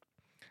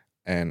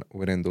 And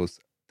within those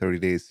 30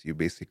 days, you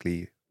basically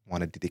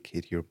want to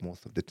dedicate your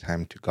most of the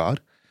time to God,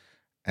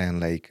 and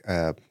like,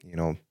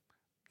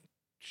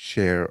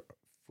 share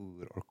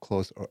food or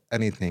clothes or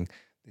anything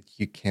that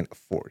you can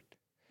afford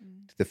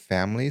Mm. to the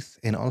families.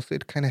 And also,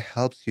 it kind of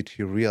helps you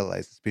to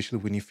realize, especially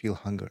when you feel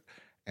hunger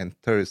and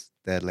thirst,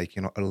 that like,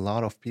 a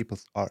lot of people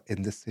are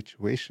in this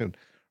situation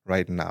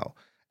right now.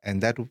 And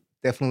that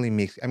definitely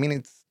makes, I mean,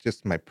 it's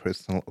just my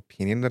personal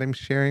opinion that I'm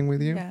sharing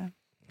with you. Yeah.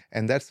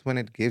 And that's when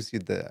it gives you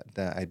the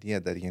idea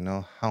that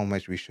how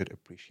much we should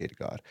appreciate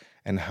God,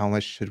 and how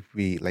much should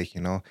we like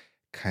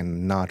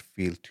cannot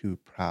feel too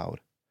proud,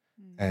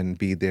 Mm. and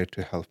be there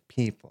to help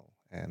people,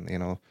 and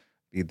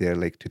be there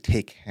like to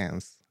take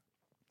hands.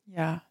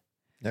 Yeah.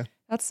 Yeah.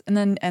 And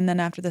then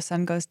after the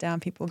sun goes down,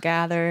 people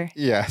gather,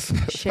 Yes.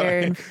 Sorry.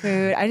 sharing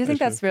food. I just I think should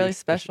that's really fix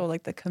this. special,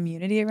 like the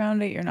community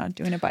around it. You're not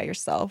doing it by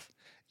yourself.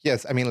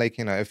 Yes, I mean, like,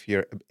 if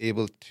you're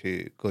able to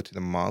go to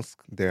the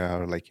mosque, there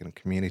are like,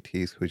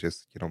 communities who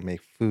just,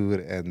 make food,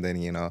 and then,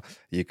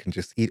 you can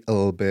just eat a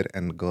little bit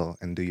and go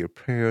and do your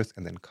prayers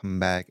and then come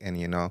back. And,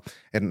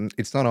 and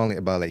it's not only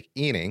about like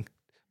eating,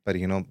 but,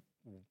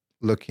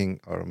 looking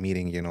or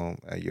meeting,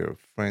 your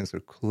friends or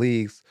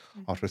colleagues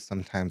Mhm. after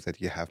some times that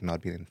you have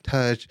not been in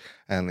touch.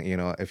 And,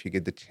 if you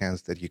get the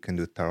chance that you can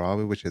do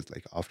tarawih, which is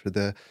like after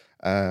the,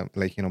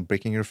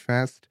 breaking your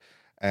fast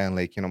and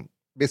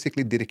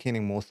basically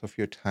dedicating most of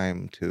your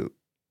time to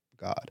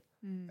God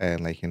Mm.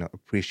 and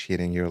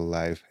appreciating your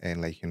life and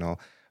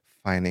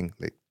finding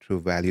like true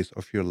values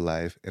of your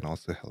life and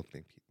also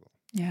helping people.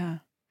 Yeah.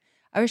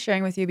 I was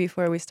sharing with you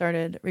before we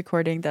started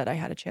recording that I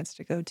had a chance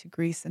to go to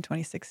Greece in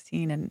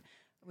 2016, and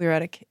we were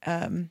at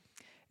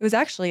it was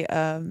actually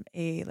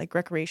a like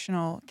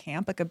recreational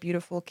camp, like a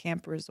beautiful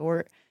camp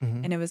resort,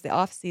 Hmm. and it was the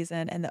off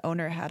season, and the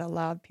owner had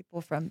allowed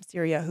people from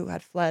Syria who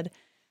had fled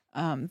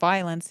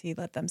violence. He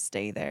let them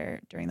stay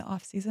there during the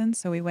off season,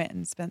 so we went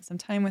and spent some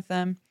time with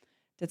them,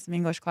 did some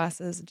English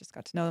classes, and just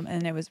got to know them.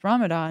 And it was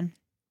Ramadan,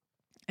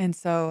 and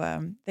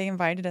so they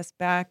invited us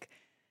back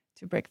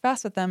to break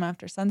fast with them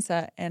after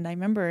sunset. And I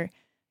remember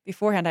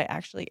beforehand, I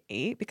actually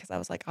ate because I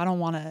was like, I don't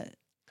want to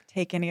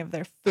take any of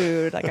their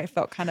food. Like I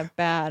felt kind of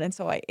bad. And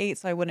so I ate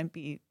so I wouldn't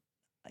be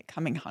like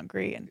coming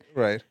hungry. And,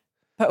 Right.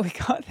 but we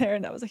got there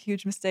and that was a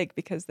huge mistake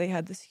because they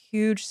had this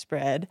huge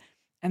spread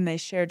and they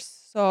shared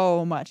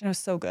so much and it was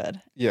so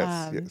good.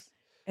 Yes, yes.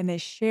 And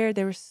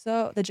they were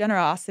so, the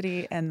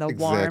generosity and the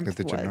Exactly, warmth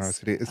the was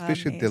generosity.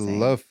 Especially amazing.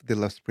 they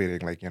love spreading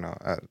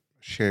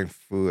sharing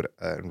food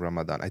in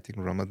Ramadan. I think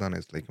Ramadan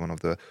is like one of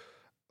the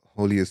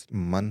holiest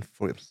month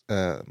for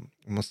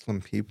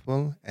Muslim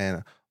people,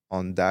 and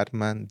on that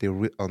month,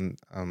 on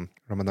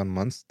Ramadan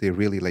months, they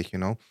really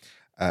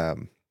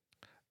um,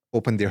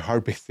 open their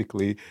heart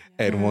basically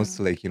and wants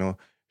Yeah. to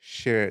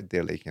share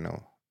their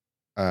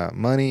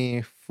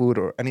money, food,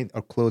 or any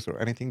or clothes or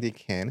anything they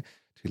can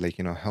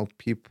to help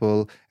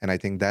people. And I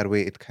think that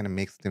way it kind of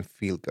makes them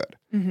feel good.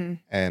 Hmm.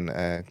 And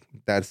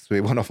that's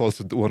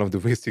one of the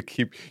ways to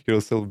keep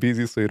yourself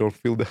busy so you don't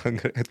feel the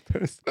hunger at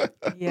first.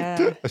 Yeah,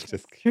 I'm just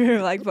it's true.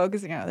 Like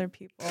focusing on other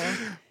people.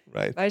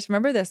 right. But I just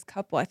remember this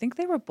couple. I think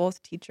they were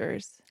both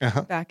teachers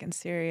Uh-huh. back in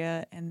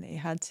Syria, and they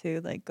had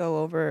to like go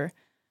over,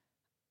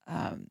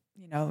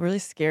 really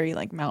scary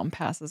like mountain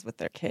passes with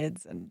their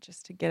kids, and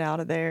just to get out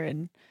of there.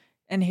 And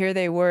here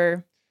they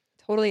were,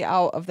 totally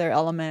out of their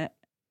element,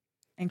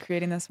 and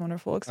creating this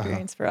wonderful Uh-huh.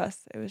 experience for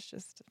us. It was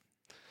just,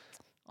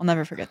 I'll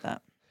never forget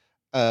that.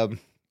 Um,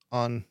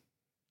 on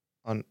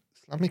on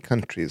Islamic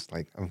countries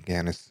like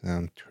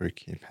Afghanistan,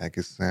 Turkey,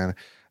 Pakistan,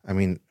 I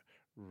mean,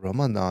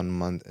 Ramadan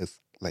month is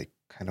like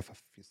kind of a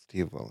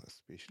festival,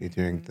 especially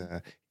during Hmm.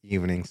 the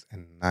evenings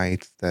and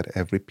nights that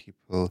every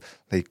people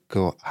like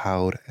go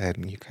out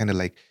and you kind of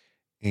like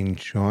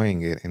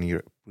enjoying it and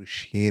you're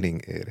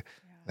appreciating it.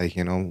 Yeah. Like,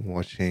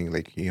 watching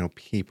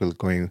people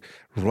going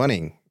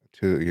running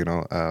to,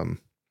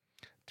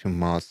 to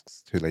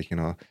mosques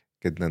to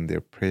get them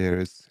their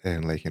prayers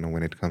and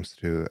when it comes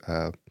to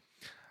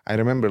I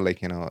remember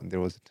there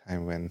was a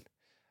time when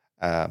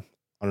uh,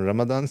 on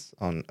Ramadans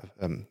on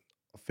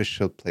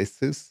official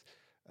places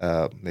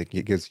like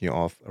it gives you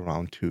off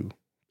around 2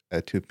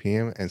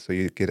 p.m. and so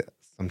you get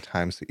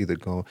sometimes to either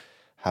go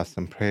have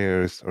some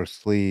prayers or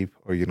sleep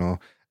or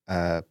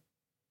uh,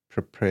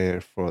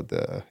 prepare for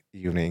the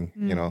evening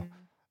Mm.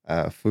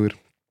 food.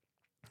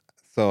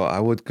 So I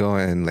would go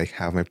and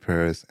have my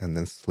prayers and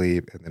then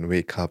sleep and then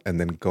wake up and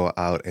then go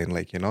out and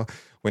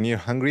when you're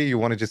hungry you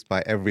want to just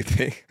buy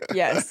everything.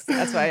 Yes,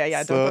 that's why.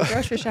 Yeah, don't So go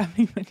grocery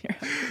shopping when you're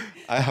hungry.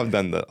 I have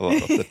done that a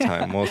lot of the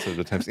time, most of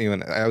the times.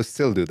 Even I would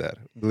still do that.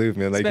 Believe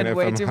me, Spend if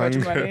way I'm too much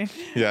hungry, money.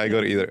 yeah, I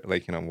go to either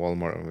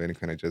Walmart or any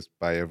kind of just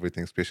buy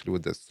everything, especially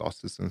with the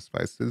sauces and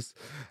spices.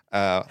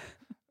 Uh,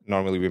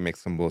 Normally we make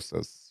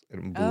samosas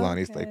and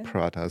bulanis like Okay.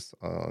 parathas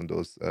on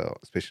those,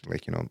 especially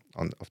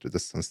on after the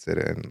sunset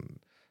and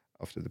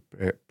after the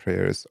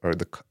prayers or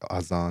the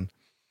azan,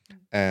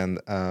 and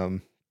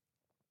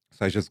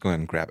so I just go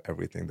and grab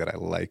everything that I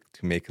like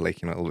to make a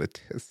little bit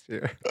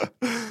tastier.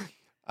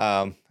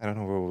 I don't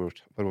know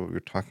what we were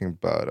talking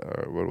about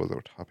or what was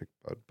our topic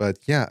about, but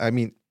yeah, I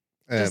mean,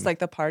 Just um, like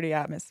the party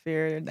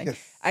atmosphere. And like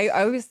yes, I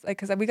always like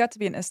because we got to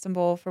be in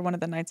Istanbul for one of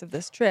the nights of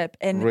this trip,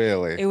 and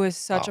really, it was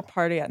such a wow,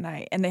 party at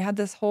night. And they had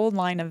this whole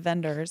line of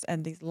vendors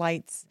and these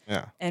lights,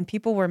 yeah. and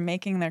people were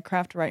making their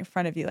craft right in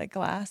front of you, like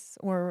glass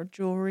or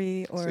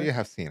jewelry So or you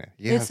have seen it.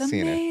 You have it's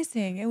seen it.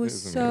 amazing. It It was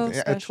is so amazing.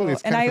 Yeah, I told you special.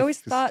 it's And kind I of a always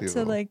thought to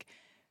festival.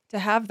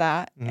 have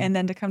that Hmm. and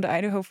then to come to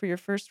Idaho for your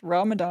first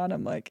Ramadan,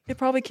 I'm like, it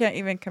probably can't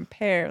even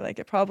compare. Like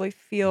it probably Nah.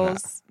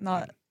 feels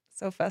not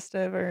so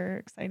festive or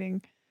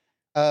exciting.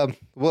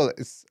 Well,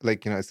 it's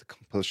it's a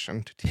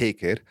compulsion to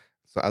take it.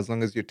 So as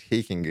long as you're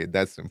taking it,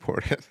 that's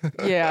important.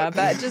 Yeah,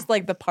 but just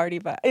like the party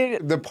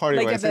vibe, The party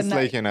like at wise, the it's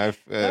night.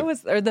 That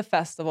was or the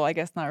festival. I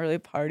guess not really a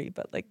party,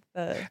 but like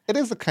the it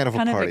is a kind of a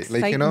kind of party.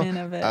 excitement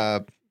of it. Uh,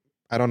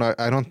 I don't know.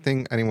 I don't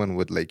think anyone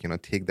would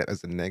take that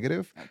as a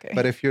negative. Okay.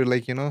 But if you're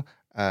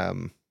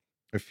um,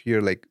 if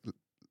you're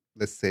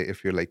let's say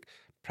if you're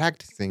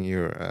practicing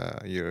your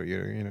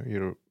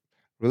your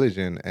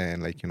religion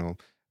and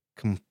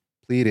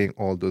completing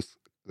all those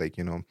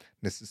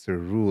necessary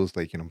rules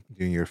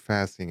doing your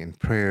fasting and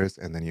prayers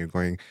and then you're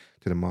going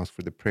to the mosque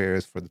for the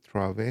prayers for the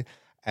tarawih.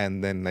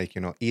 and then like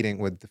eating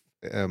with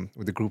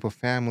the group of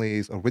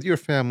families or with your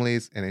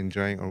families and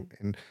enjoying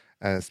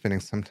and spending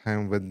some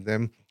time with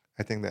them.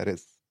 I think that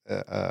is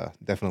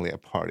definitely a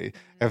party.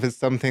 If it's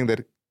something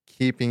that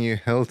keeping you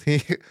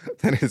healthy,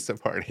 then it's a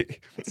party.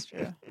 That's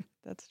true.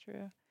 That's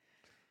true.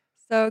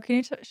 So, can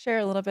you share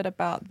a little bit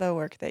about the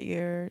work that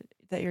you're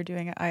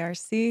doing at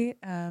IRC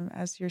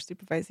as you're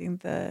supervising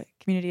the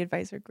community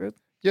advisor group?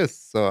 Yes,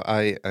 so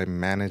I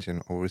manage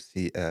and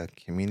oversee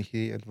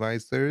community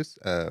advisors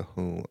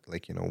who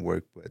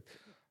work with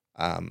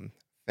um,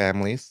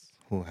 families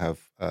who have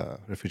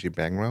refugee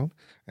background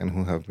and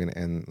who have been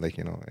in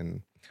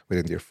in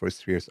within their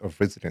first years of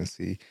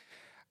residency.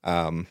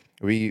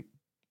 We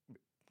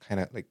kind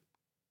of like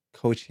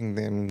coaching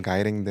them,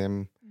 guiding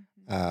them,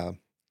 Mhm. uh,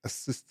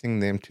 assisting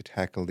them to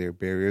tackle their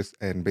barriers,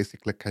 and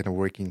basically kind of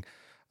working,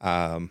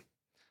 um,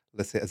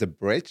 let's say, as a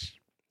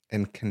bridge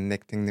and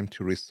connecting them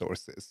to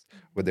resources, Mhm.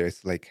 whether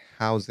it's like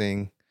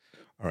housing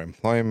or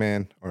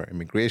employment or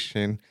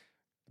immigration,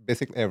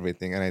 basically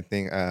everything. And I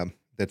think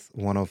that's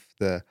one of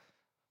the,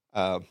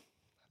 uh,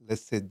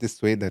 let's say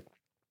this way, that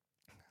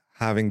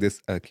having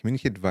this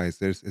community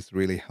advisors is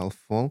really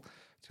helpful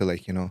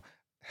to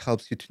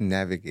helps you to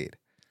navigate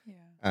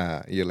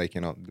Yeah. you're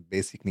the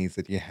basic needs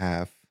that you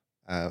have.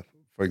 uh,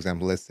 for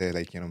example, let's say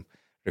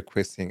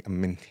requesting a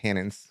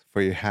maintenance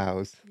for your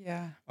house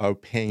Yeah. or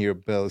paying your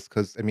bills,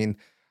 because I mean,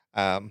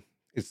 um,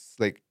 it's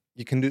like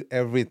you can do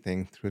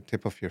everything through the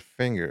tip of your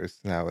fingers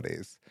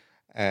nowadays,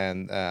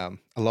 and a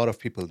lot of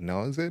people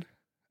knows it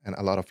and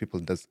a lot of people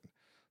doesn't.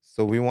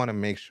 So we want to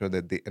make sure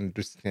that they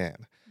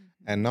understand,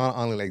 and Mhm. not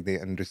only like they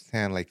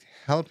understand, like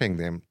helping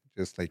them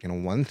just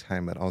one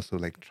time, but also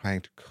like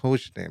trying to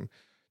coach them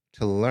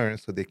to learn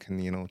so they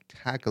can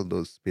tackle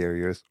those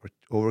barriers or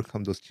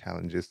overcome those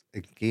challenges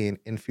again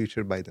in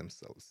future by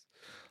themselves.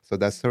 So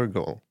that's our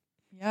goal.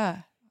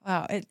 Yeah.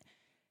 Wow.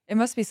 It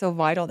must be so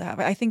vital to have.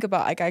 I think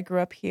about like I grew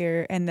up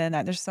here, and then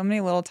there's so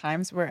many little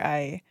times where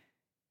I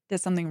did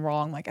something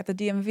wrong, like at the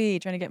DMV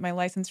trying to get my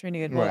license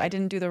renewed. Well, I Right.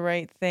 didn't do the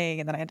right thing,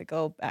 and then I had to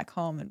go back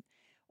home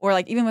or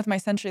like even with my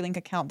CenturyLink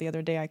account the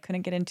other day, I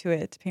couldn't get into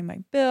it to pay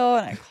my bill,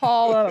 and I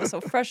called them. I was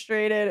so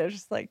frustrated. It was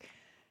just like,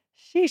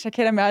 sheesh, I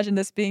can't imagine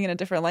this being in a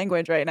different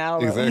language right now.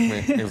 But Exactly,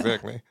 like,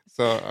 exactly.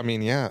 So I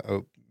mean, yeah,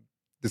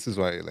 this is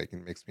why like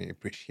it makes me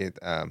appreciate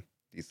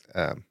these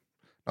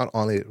not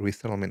only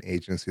resettlement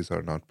agencies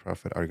or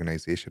nonprofit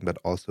organization, but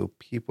also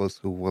peoples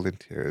who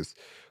volunteers,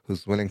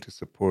 who's willing to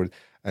support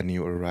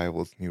new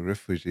arrivals, new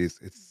refugees.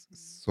 It's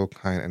so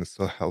kind and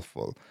so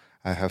helpful.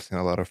 I have seen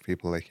a lot of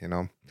people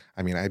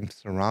I mean, I'm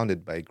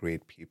surrounded by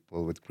great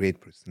people with great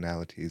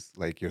personalities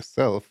like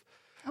yourself,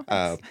 oh,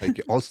 thanks. like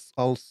you're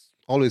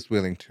always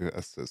willing to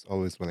assist,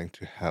 always willing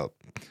to help.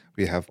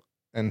 We have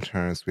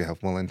interns, we have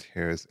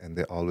volunteers, and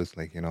they're always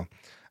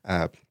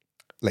uh,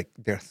 like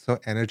they're so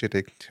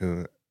energetic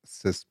to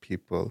assist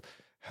people,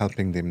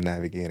 helping them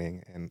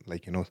navigating and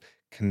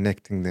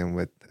connecting them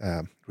with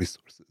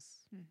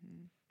resources.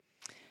 Mhm.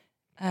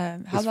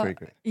 How It's long? very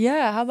great.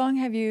 Yeah, how long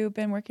have you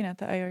been working at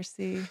the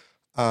IRC?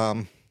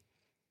 Um,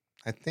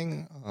 I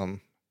think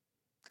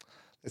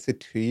let's say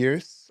 2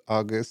 years,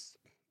 August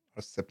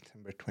or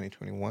September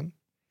 2021,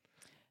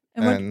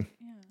 And what? and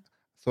Yeah.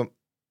 so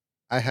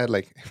I had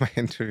like my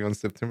interview on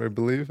September, I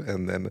believe,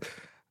 and then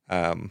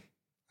um,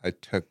 I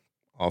took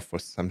off for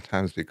some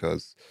times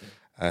because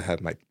I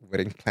had my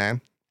wedding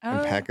plan in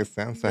Oh,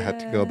 Pakistan, so I had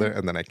to go yeah. there,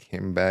 and then I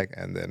came back,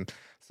 and then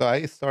so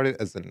I started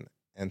as an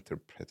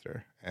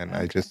interpreter, and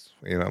I Okay. just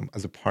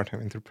as a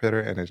part-time interpreter,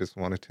 and I just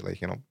wanted to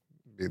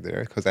be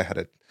there because I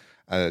had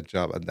a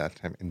job at that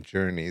time in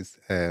Journeys,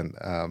 and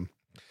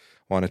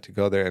wanted to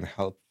go there and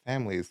help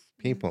families,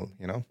 people,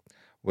 Mhm.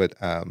 with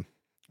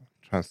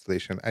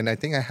translation. And I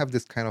think I have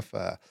this kind of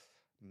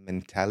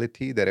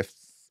mentality that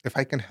if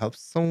I can help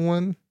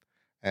someone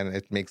and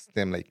it makes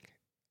them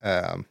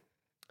um,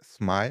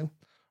 smile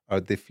or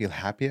they feel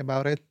happy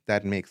about it,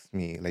 that makes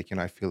me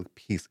I feel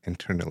peace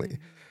internally.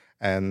 Mhm.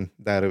 And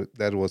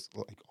that was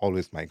like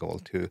always my goal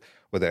to,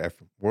 whether I'm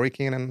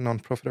working in a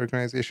nonprofit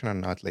organization or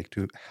not, like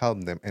to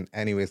help them in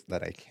any ways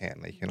that I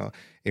can,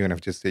 even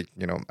if just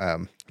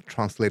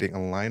translating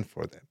a line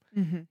for them,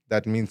 Mhm.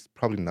 that means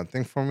probably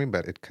nothing for me,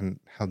 but it can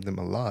help them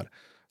a lot.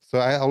 So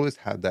I always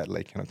had that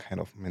kind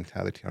of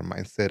mentality or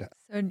mindset.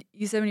 So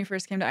you said when you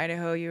first came to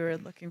Idaho, you were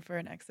looking for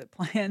an exit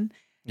plan.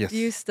 Do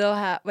you Yes. still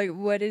have like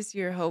what is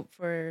your hope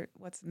for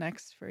what's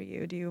next for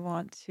you? Do you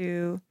want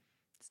to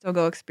still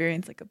go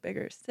experience like a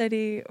bigger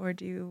city, or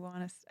do you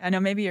want to? I know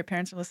maybe your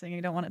parents are listening. And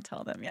you don't want to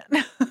tell them yet.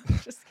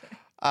 Just kidding.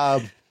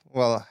 um,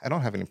 well, I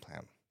don't have any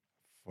plan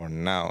for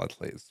now, at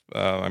least.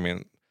 I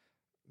mean,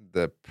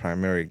 the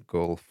primary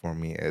goal for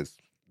me is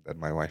that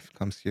my wife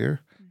comes here,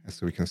 and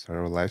so we Mhm. can start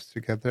our lives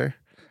together,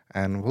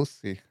 and we'll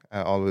see.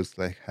 I always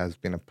has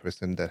been a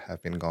person that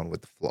have been gone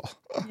with the flow.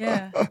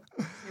 Yeah.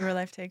 See where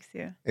life takes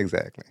you.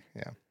 Exactly.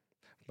 Yeah.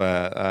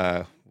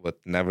 But would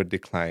never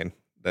decline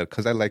that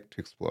because I like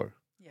to explore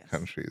Yes.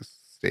 countries,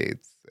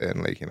 states,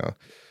 and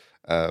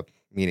uh,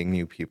 meeting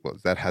new people.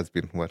 That has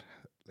been what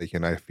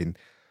I've been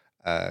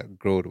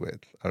growed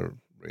with or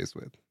raised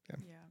with. Yeah.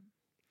 Yeah.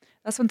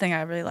 That's one thing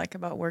I really like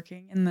about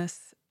working in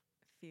this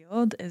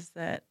field is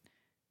that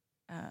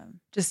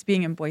just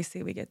being in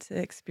Boise, we get to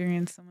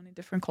experience so many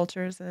different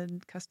cultures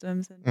and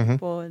customs and Hmm.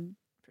 people and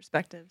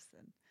perspectives,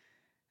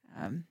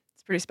 and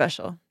it's pretty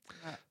special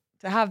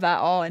to have that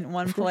all in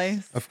one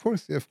place. Of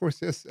course,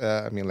 yes.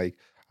 I mean, like,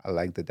 I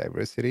like the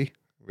diversity,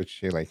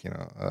 which you like,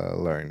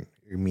 learn,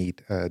 you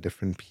meet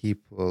different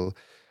people,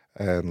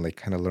 and like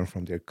kind of learn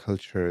from their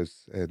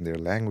cultures and their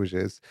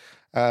languages.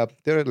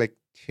 There are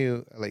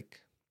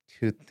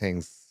two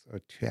things or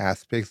two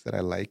aspects that I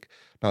like,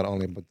 not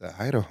only about the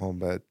Idaho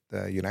but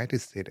the United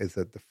States, is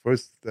that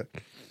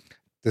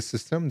the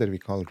system that we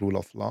call rule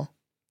of law,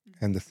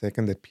 and the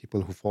second, that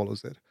people who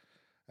follows it.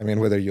 I mean,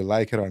 whether you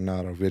like it or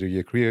not, or whether you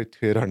agree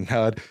to it or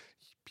not,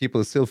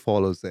 people still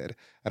follows it,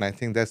 and I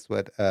think that's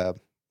what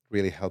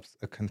really helps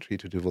a country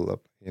to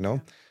develop.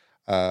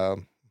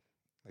 Um,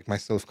 like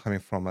myself, coming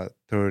from a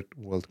third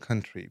world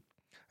country,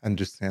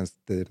 understands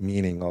the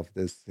meaning of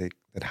this, like,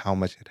 that how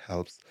much it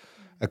helps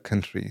a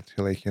country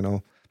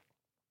to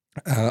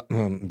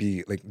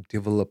be like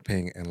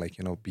developing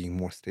and being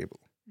more stable.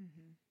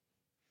 Mm-hmm.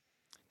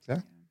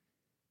 Yeah,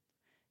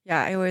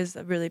 Yeah, I always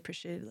really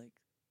appreciated like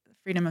the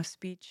freedom of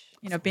speech.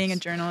 of Being a course.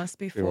 journalist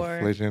Freedom of before,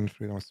 religion,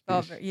 freedom of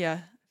speech.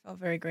 I felt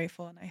very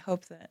grateful, and I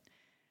hope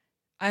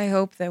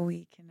that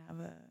we can have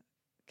a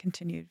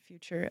continued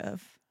future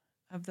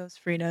of those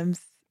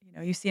freedoms.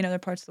 You see in other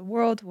parts of the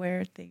world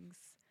where things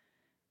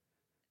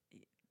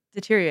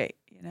deteriorate,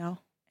 and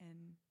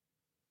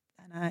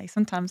I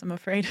sometimes I'm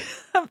afraid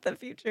of the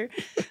future.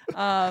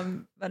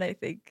 But I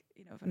think,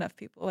 if enough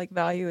people like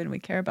value and we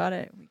care about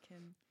it, we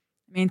can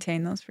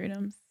maintain those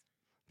freedoms.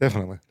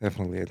 Definitely,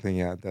 definitely. I think,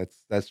 yeah,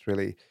 that's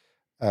really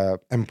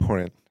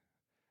important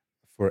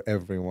for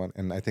everyone,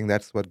 and I think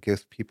that's what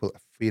gives people a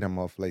freedom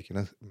of,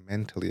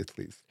 mentally at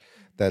least,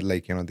 that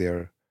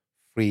they're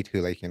free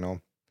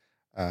to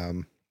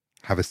um,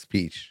 have a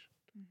speech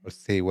or Mm-hmm.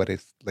 say what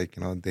is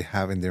they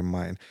have in their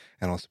mind,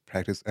 and also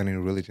practice any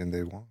religion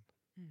they want.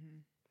 Mm-hmm.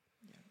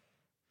 Yeah.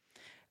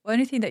 Well,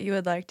 anything that you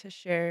would like to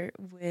share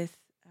with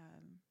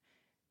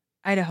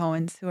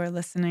Idahoans who are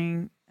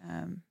listening,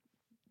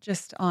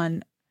 just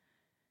on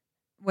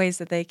ways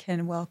that they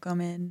can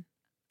welcome in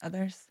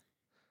others?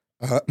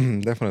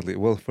 Definitely.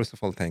 Well, first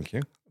of all, thank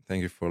you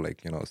for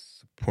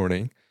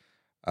supporting,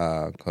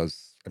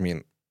 because I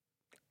mean,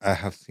 I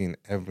have seen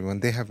everyone.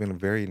 They have been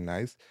very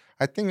nice.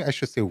 I think I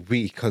should say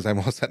we, because I'm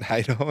also an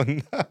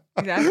Idahoan.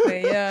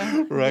 Exactly.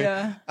 Yeah. Right.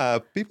 Yeah.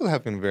 People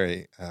have been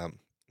very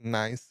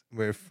nice,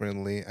 very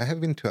friendly. I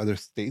have been to other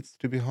states,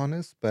 to be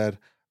honest, but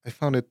I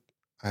found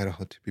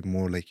Idaho to be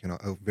more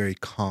a very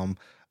calm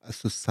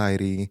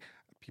society.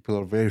 People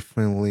are very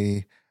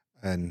friendly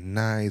and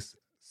nice,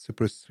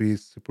 super sweet,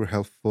 super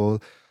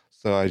helpful.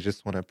 So I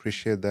just want to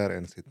appreciate that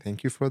and say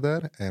thank you for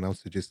that, and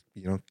also just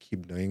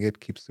keep doing it,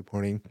 keep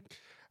supporting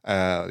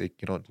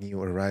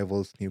new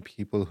arrivals, new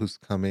people who's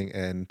coming,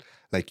 and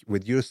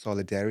with your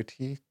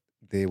solidarity,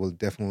 they will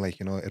definitely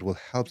it will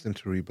help them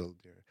to rebuild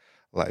their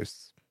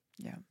lives,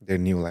 Yeah. their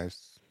new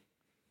lives.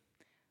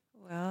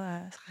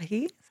 Well,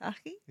 Sakhi, am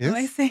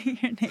I Yes. saying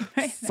your name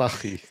right?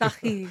 Sakhi.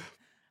 Sakhi,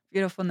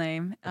 beautiful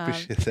name.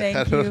 Appreciate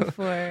Thank you that.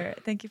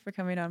 for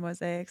coming on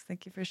Mosaics.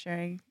 Thank you for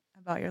sharing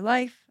about your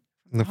life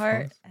from And the of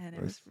heart, course, and of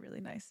it was course,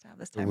 really nice to have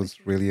this it time with was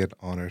you. really an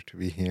honor to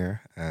be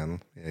here, and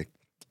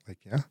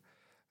yeah,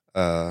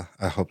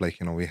 I hope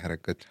we had a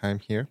good time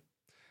here,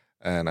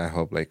 and I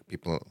hope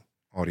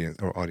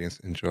audience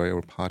enjoy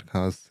our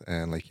podcast,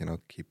 and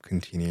keep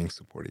continuing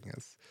supporting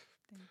us,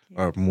 Thank you.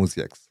 our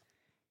musics.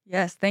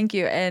 Yes, thank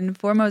you. And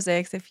for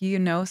Mosaics, if you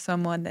know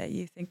someone that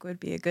you think would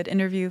be a good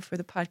interview for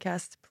the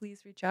podcast,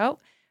 please reach out.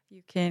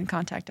 You can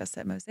contact us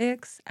at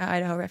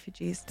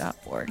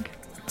mosaics@idahorefugees.org.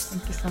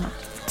 Thank you so much.